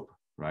SkySlope,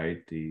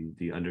 right?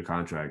 The under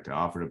contract, the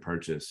offer to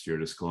purchase, your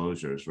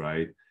disclosures,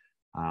 right?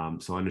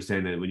 So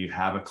understand that when you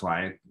have a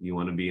client, you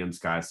want to be in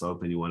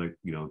SkySlope and you want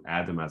to,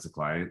 add them as a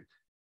client.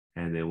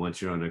 And then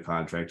once you're under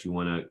contract, you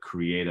want to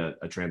create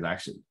a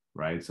transaction,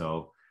 right?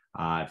 So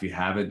if you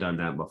haven't done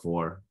that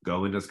before,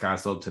 go into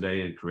SkySlope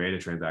today and create a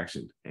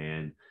transaction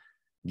and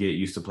get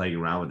used to playing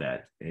around with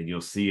that. And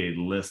you'll see a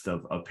list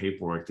of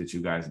paperwork that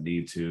you guys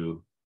need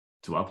to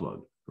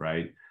upload,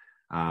 right?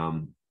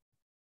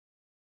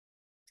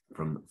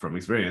 From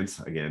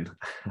experience, again,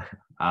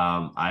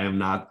 I'm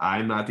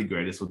not the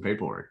greatest with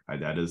paperwork.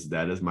 That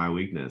is my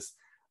weakness.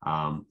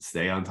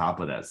 Stay on top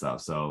of that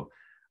stuff. So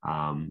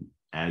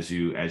as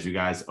you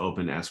guys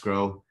open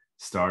escrow,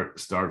 start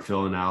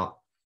filling out,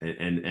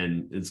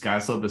 and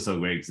SkySlope is so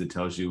great because it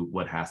tells you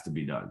what has to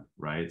be done,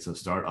 right? So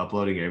start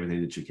uploading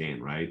everything that you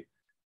can, right?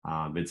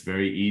 It's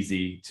very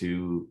easy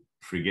to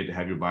forget to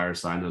have your buyer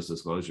sign those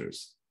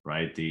disclosures,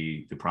 right?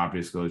 The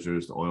property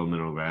disclosures, the oil,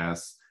 mineral,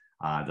 gas,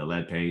 the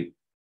lead paint.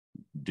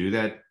 Do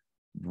that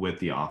with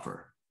the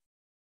offer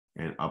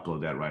and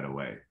upload that right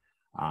away.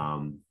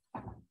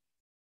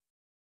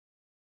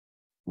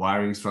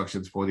 Wiring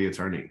instructions for the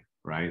attorney,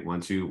 right?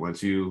 Once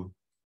you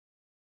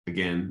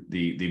again,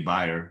 the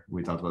buyer,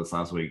 we talked about this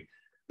last week,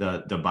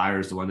 the buyer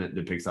is the one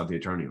that picks out the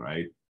attorney,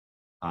 right?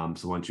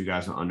 So once you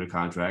guys are under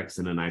contract,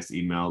 send a nice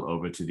email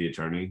over to the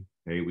attorney.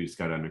 Hey, we just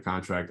got under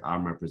contract.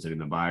 I'm representing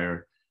the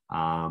buyer.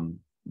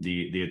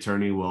 The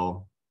attorney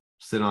will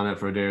sit on it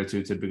for a day or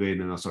two typically,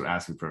 and then they'll start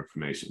asking for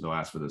information. They'll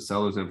ask for the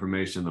seller's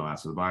information. They'll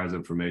ask for the buyer's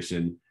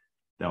information.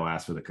 They'll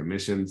ask for the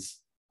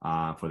commissions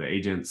for the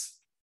agents.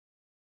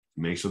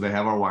 Make sure they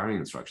have our wiring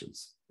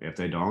instructions. If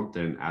they don't,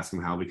 then ask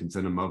them how we can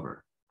send them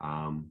over.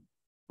 A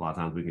lot of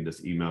times we can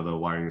just email the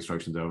wiring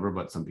instructions over,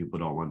 but some people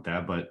don't want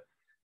that. But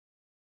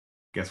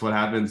guess what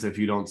happens if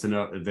you don't send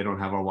out, if they don't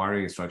have our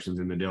wiring instructions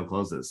and the deal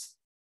closes?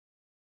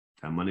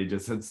 That money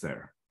just sits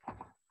there.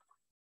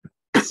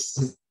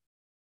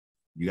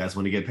 You guys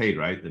want to get paid,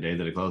 right? The day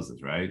that it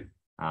closes, right?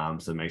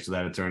 So make sure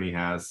that attorney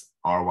has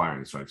our wiring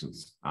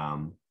instructions.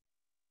 And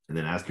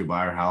then ask your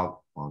buyer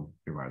how, well,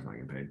 your buyer's not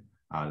getting paid.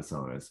 The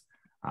seller is.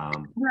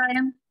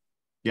 Brian?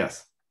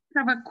 Yes. I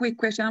have a quick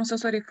question. I'm so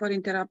sorry for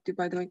interrupting,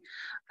 by the way.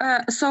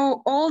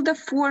 So all the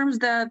forms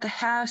that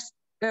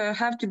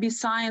have to be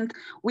signed,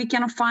 we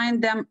can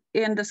find them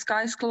in the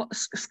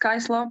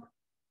SkySlope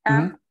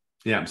app?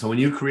 Yeah. So when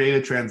you create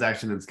a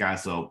transaction in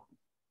SkySlope,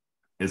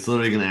 it's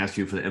literally going to ask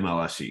you for the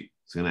MLS sheet.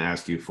 It's going to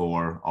ask you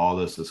for all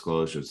those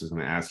disclosures. It's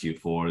going to ask you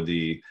for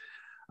the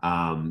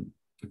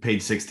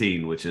page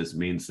 16, which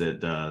means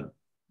that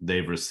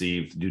they've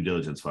received due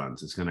diligence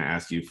funds. It's going to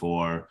ask you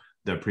for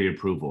their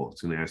pre-approval.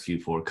 It's going to ask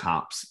you for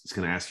comps. It's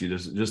going to ask you,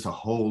 there's just a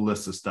whole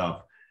list of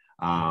stuff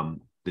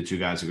that you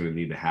guys are going to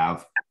need to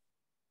have.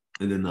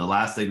 And then the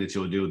last thing that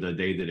you'll do the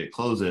day that it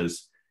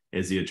closes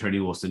is the attorney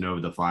will send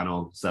over the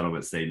final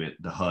settlement statement,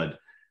 the HUD,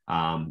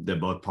 that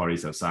both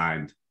parties have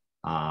signed.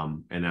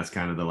 And that's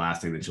kind of the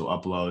last thing that you'll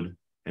upload.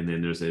 And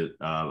then there's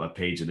a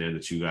page in there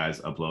that you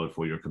guys upload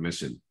for your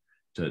commission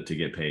to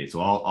get paid. So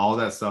all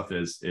that stuff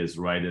is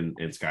right in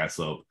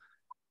SkySlope.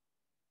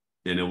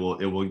 And it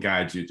will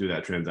guide you through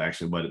that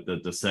transaction. But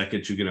the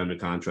second you get under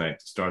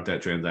contract, start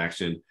that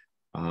transaction.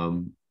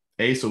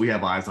 So we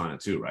have eyes on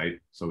it too, right?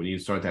 So when you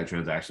start that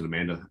transaction,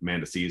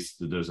 Amanda sees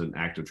that there's an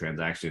active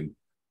transaction,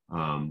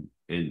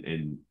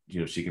 and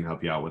she can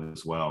help you out with it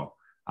as well.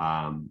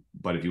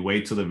 But if you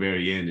wait till the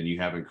very end and you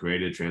haven't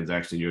created a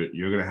transaction, you're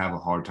going to have a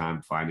hard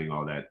time finding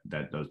all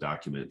those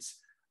documents.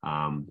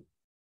 And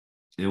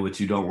what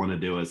you don't want to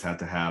do is have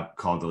to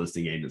call the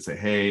listing agent and say,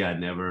 hey, I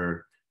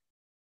never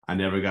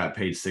got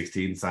page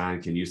 16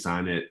 signed. Can you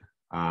sign it?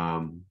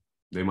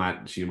 She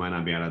might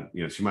not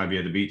be she might be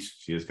at the beach.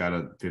 She just got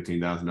a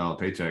 $15,000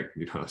 paycheck.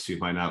 She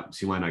might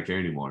not care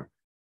anymore.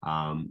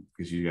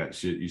 Because you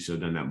should have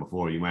done that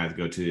before. You might have to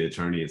go to the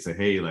attorney and say,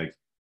 hey, like,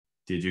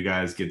 did you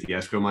guys get the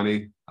escrow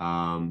money?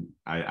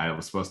 I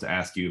was supposed to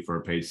ask you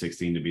for page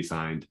 16 to be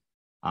signed.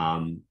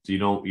 So you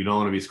don't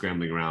want to be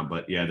scrambling around.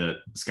 But yeah, the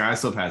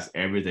SkySlope has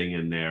everything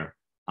in there,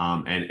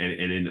 and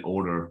in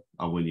order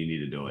of when you need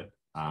to do it.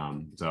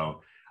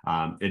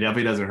 It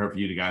definitely doesn't hurt for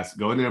you to guys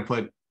go in there and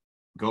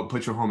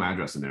put your home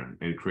address in there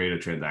and create a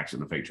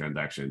transaction, a fake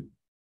transaction,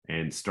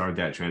 and start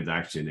that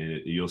transaction,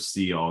 and you'll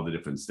see all the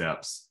different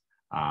steps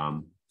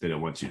that it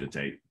wants you to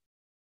take.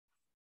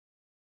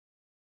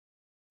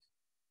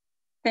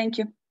 Thank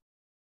you.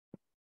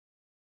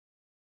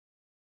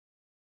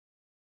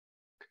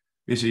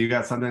 Misha, you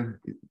got something?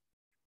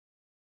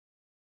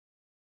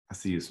 I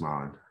see you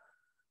smiling.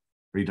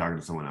 Are you talking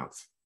to someone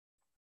else?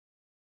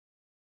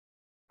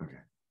 Okay.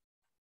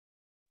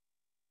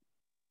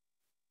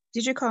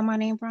 Did you call my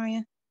name,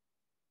 Brian?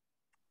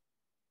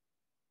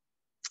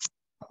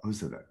 Who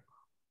said that?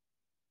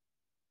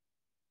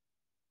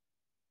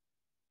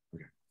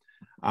 Okay.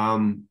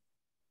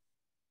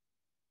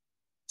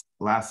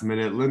 Last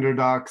minute lender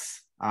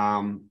docs.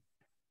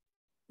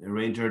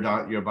 Arrange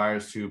your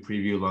buyers to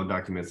preview loan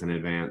documents in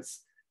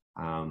advance.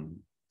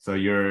 So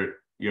your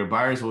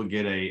buyers will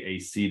get a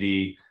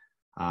CD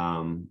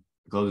closing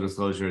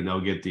disclosure, and they'll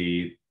get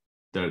the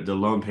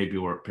loan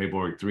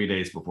paperwork 3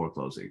 days before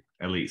closing,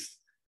 at least.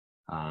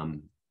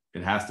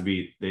 It has to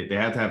be, they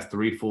have to have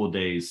 3 full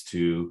days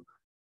to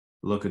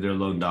look at their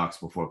loan docs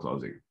before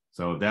closing.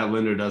 So if that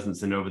lender doesn't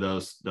send over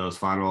those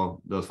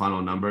final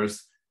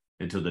numbers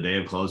until the day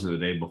of closing, the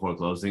day before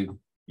closing,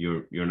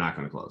 you're not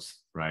going to close,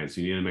 right? So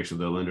you need to make sure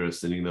the lender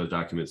is sending those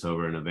documents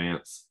over in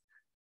advance.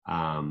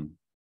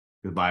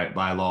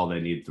 By law,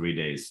 they need 3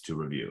 days to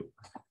review.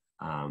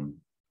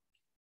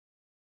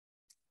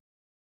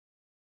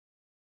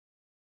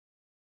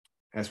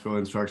 Escrow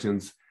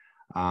instructions.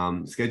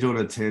 Schedule and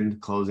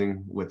attend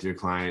closing with your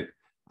client.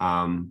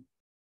 On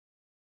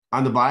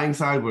the buying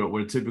side,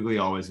 we're typically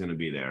always going to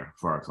be there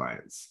for our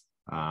clients.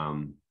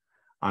 On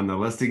the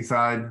listing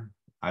side,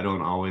 I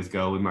don't always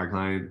go with my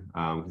client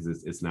because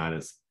it's not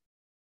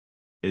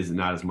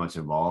as much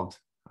involved.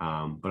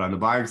 But on the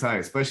buying side,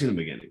 especially in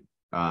the beginning,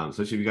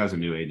 especially if you guys are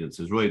new agents,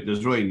 there's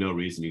really no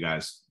reason you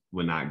guys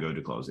would not go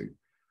to closing.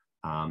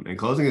 And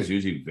closing is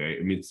usually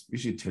it's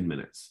usually 10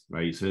 minutes,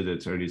 right? You sit at the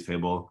attorney's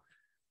table.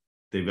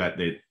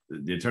 The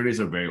attorneys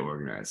are very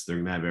organized. They're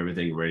gonna have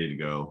everything ready to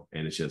go,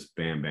 and it's just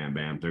bam, bam,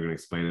 bam. They're gonna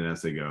explain it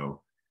as they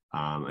go,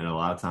 and a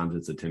lot of times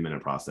it's a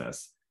 10-minute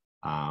process.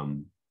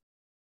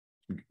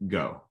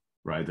 Go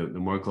right. The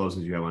more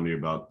closings you have under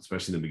your belt,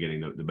 especially in the beginning,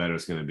 the better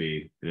it's gonna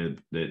be. The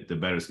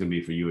better it's gonna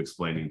be for you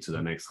explaining to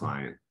the next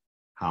client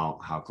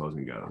how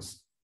closing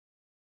goes.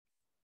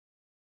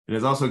 And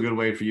it's also a good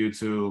way for you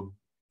to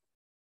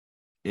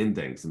end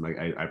things. And like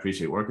I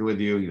appreciate working with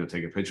you.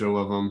 Take a picture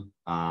of them.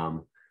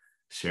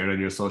 Share it on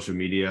your social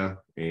media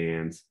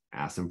and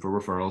ask them for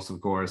referrals, of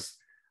course.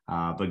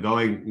 But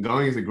going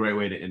is a great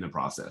way to end the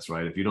process,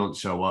 right? If you don't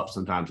show up,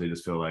 sometimes they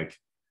just feel like,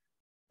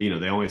 they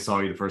only saw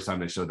you the first time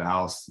they showed the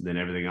house. Then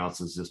everything else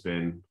has just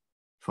been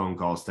phone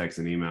calls, texts,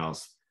 and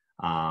emails.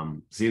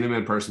 Seeing them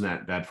in person,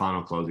 that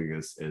final closing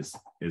is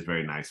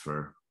very nice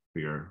for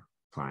your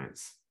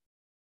clients.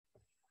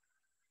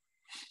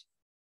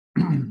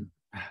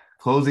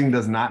 Closing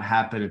does not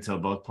happen until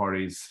both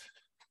parties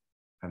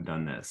have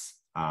done this.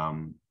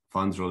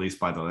 Funds released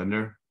by the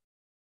lender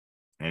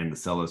and the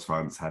seller's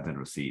funds have been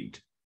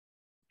received,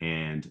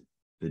 and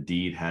the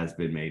deed has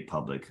been made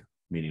public,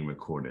 meaning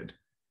recorded.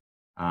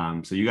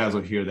 So you guys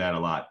will hear that a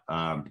lot.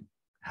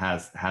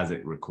 Has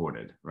it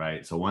recorded,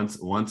 right? So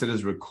once it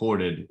is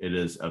recorded, it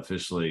is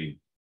officially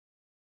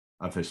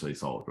officially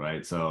sold,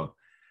 right? So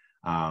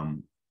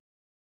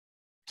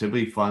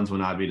typically funds will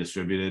not be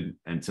distributed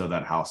until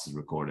that house is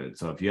recorded.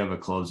 So if you have a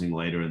closing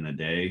later in the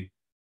day,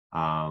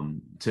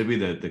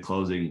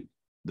 typically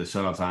the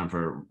shut-off time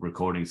for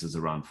recordings is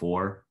around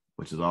 4,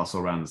 which is also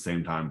around the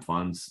same time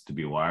funds to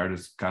be wired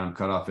is kind of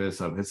cutoff is.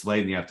 So if it's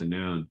late in the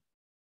afternoon,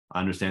 I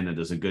understand that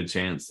there's a good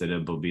chance that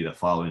it will be the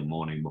following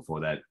morning before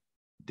that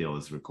deal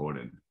is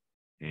recorded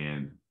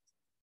and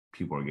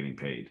people are getting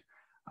paid.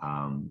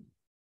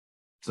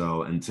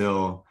 So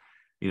until,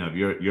 if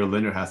your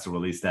lender has to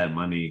release that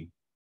money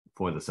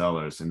for the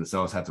sellers, and the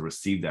sellers have to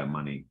receive that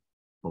money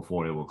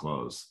before it will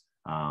close.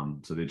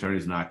 So the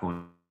attorney's not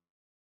going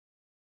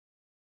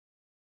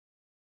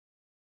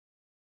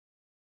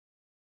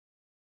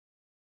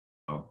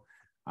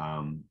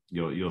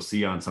you'll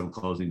see on some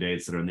closing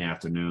dates that are in the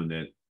afternoon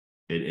that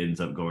it ends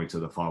up going to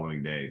the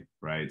following day,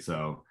 right?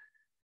 So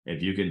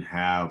if you can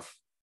have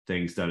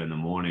things done in the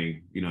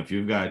morning, if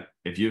you've got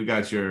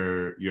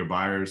your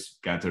buyers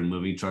got their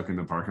moving truck in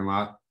the parking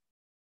lot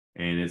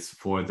and it's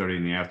 4:30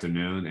 in the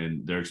afternoon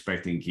and they're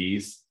expecting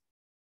keys,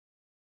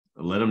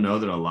 let them know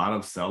that a lot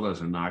of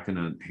sellers are not going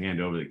to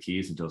hand over the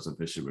keys until it's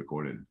officially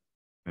recorded.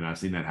 And I've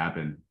seen that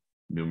happen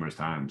numerous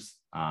times.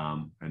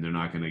 And they're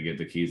not going to get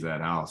the keys to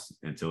that house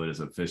until it is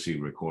officially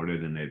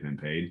recorded and they've been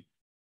paid.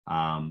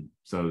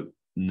 So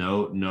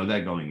know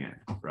that going in,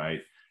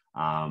 right?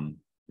 And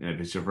if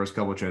it's your first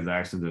couple of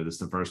transactions or this is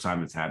the first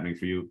time it's happening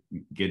for you,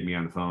 get me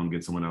on the phone,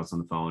 get someone else on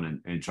the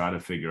phone and try to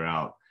figure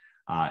out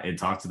and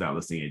talk to that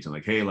listing agent.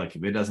 Like, hey, like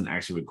if it doesn't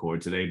actually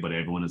record today, but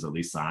everyone is at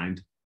least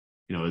signed,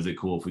 is it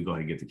cool if we go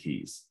ahead and get the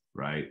keys,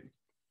 right?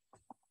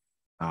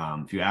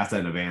 If you ask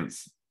that in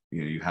advance,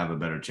 you have a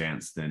better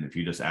chance than if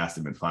you just ask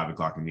them at 5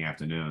 o'clock in the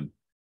afternoon.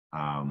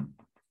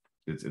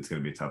 It's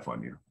going to be tough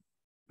on you.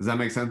 Does that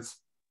make sense?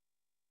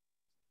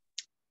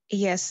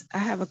 Yes, I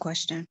have a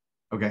question.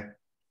 Okay.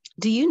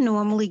 Do you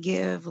normally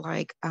give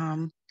like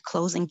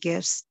closing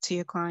gifts to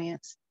your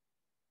clients?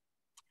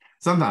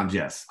 Sometimes,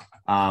 yes.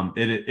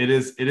 It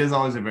is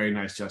always a very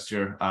nice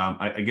gesture.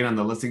 Again, on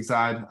the listing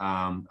side,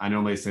 I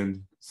normally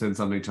send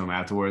something to them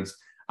afterwards.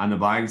 On the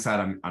buying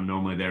side, I'm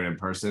normally there in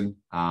person,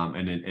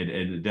 and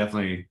it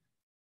definitely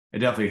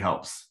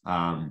helps.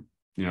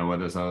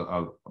 Whether it's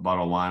a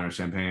bottle of wine or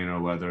champagne,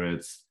 or whether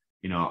it's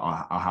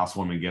a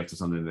housewarming gift or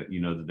something that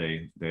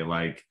that they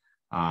like.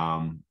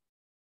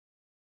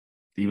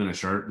 Even a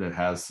shirt that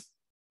has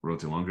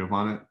Royalty Loan Group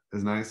on it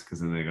is nice because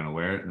then they're going to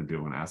wear it and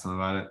people are going to ask them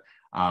about it.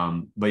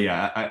 But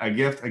yeah, a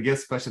gift,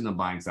 especially on the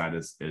buying side,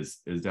 is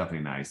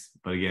definitely nice.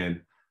 But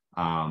again,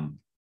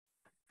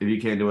 if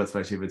you can't do it,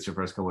 especially if it's your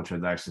first couple of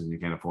transactions and you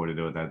can't afford to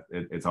do it,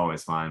 it's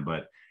always fine.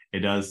 But it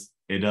does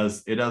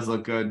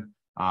look good.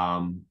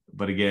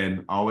 But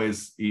again,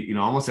 always,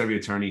 almost every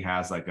attorney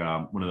has like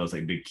one of those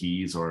like big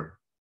keys or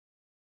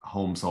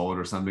home sold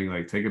or something.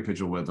 Like take a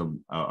picture with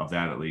them of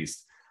that at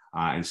least,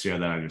 and share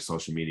that on your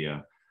social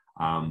media.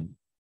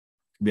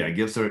 Yeah,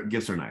 gifts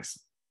are nice.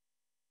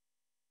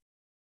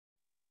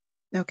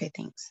 Okay,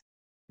 thanks.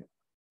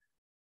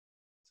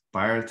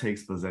 Buyer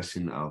takes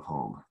possession of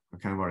home. I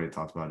kind of already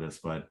talked about this,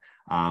 but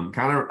kind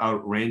of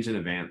arrange in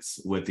advance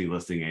with the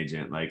listing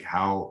agent. Like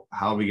how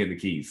are we getting the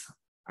keys?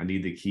 I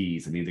need the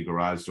keys. I need the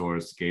garage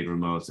doors, gate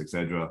remotes,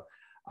 etc.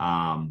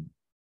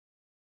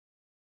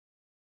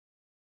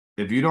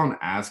 If you don't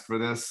ask for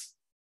this,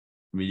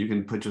 I mean, you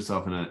can put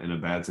yourself in a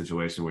bad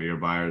situation where your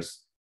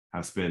buyers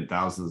have spent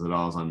thousands of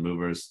dollars on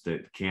movers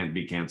that can't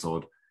be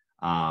canceled,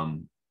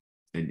 and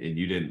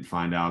you didn't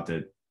find out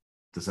that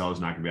the seller's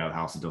not going to be out of the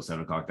house until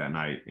 7 o'clock that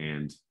night,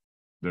 and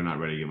they're not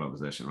ready to give up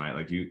possession, right?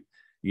 Like you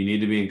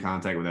need to be in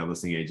contact with that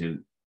listing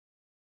agent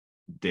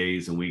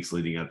days and weeks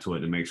leading up to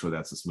it to make sure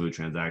that's a smooth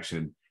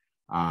transaction.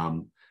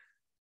 And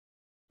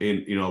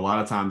a lot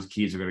of times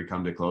keys are going to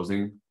come to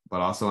closing,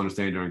 but also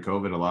understand during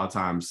COVID, a lot of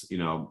times,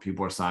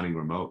 people are signing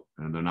remote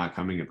and they're not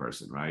coming in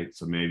person, right?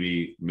 So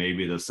maybe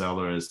the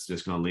seller is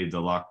just going to leave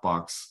the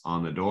lockbox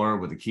on the door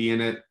with a key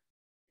in it,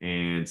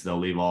 and they'll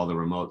leave all the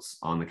remotes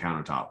on the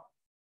countertop.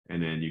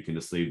 And then you can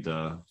just leave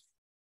the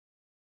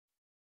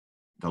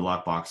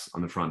lockbox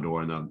on the front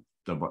door, and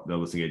the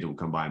listing agent will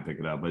come by and pick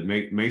it up. But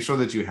make sure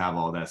that you have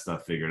all that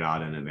stuff figured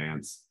out in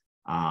advance.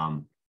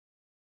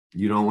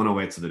 You don't want to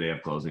wait till the day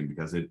of closing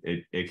because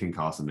it can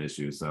cause some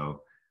issues.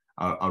 So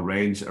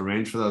arrange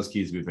for those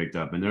keys to be picked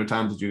up. And there are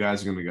times that you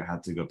guys are going to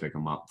have to go pick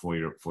them up for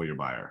your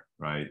buyer,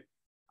 right?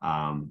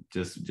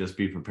 Just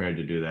be prepared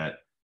to do that.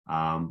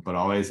 But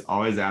always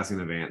ask in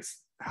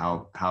advance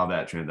how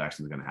that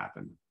transaction is going to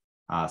happen.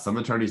 Some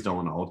attorneys don't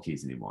want to hold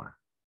keys anymore.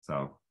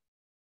 So,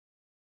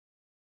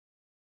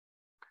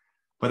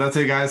 but that's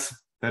it, guys.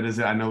 That is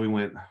it. I know we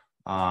went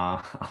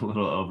a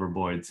little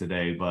overboard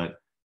today, but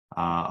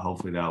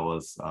hopefully that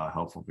was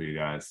helpful for you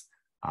guys.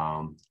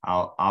 I'll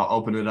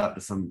open it up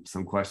to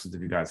some questions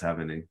if you guys have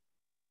any.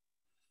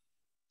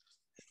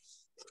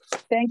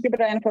 Thank you,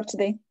 Brian, for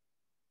today.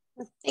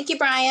 Thank you,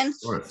 Brian.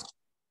 Of course.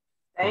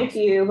 Thank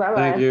you. Bye-bye.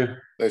 Thank you.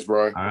 Thanks,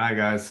 Brian. All right,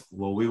 guys.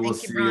 Well, we will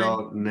Thank you, see Brian.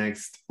 y'all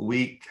next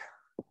week.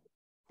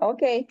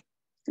 Okay.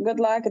 Good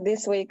luck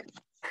this week.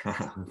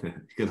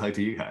 Good luck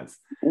to you guys.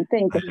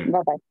 Thank you. Later.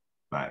 Bye-bye.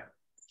 Bye.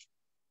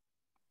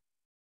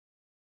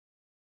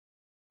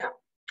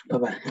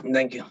 Bye-bye.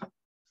 Thank you.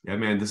 Yeah,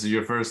 man, this is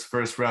your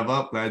first Rev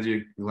Up. Glad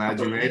you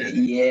made it.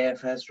 Yeah,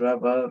 first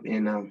Rev Up,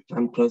 and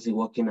I'm closely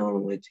working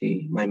on with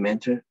my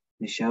mentor,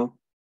 Michelle.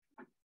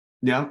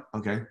 Yeah,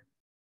 okay.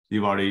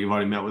 You've already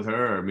met with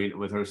her or meet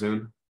with her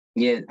soon?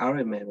 Yeah, I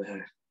already met with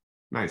her.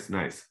 Nice.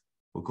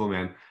 Well, cool,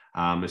 man.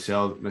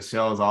 Michelle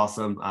is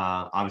awesome.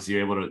 Obviously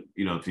you're able to,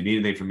 if you need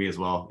anything from me as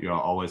well, you're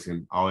always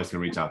can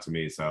reach out to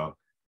me. So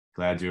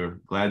glad you're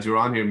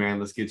on here, man.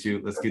 Let's get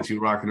you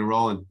rocking and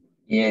rolling.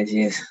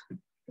 Yes.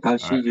 I'll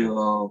shoot right, you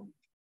all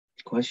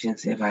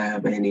questions if I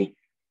have any.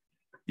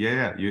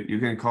 Yeah. You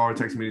can call or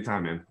text me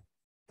anytime, man.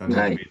 Doesn't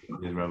have to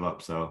be Rev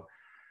Up. So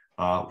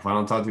if I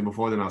don't talk to you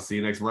before, then I'll see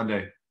you next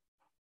Monday.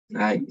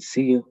 All right.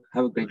 See you.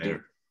 Have a great day.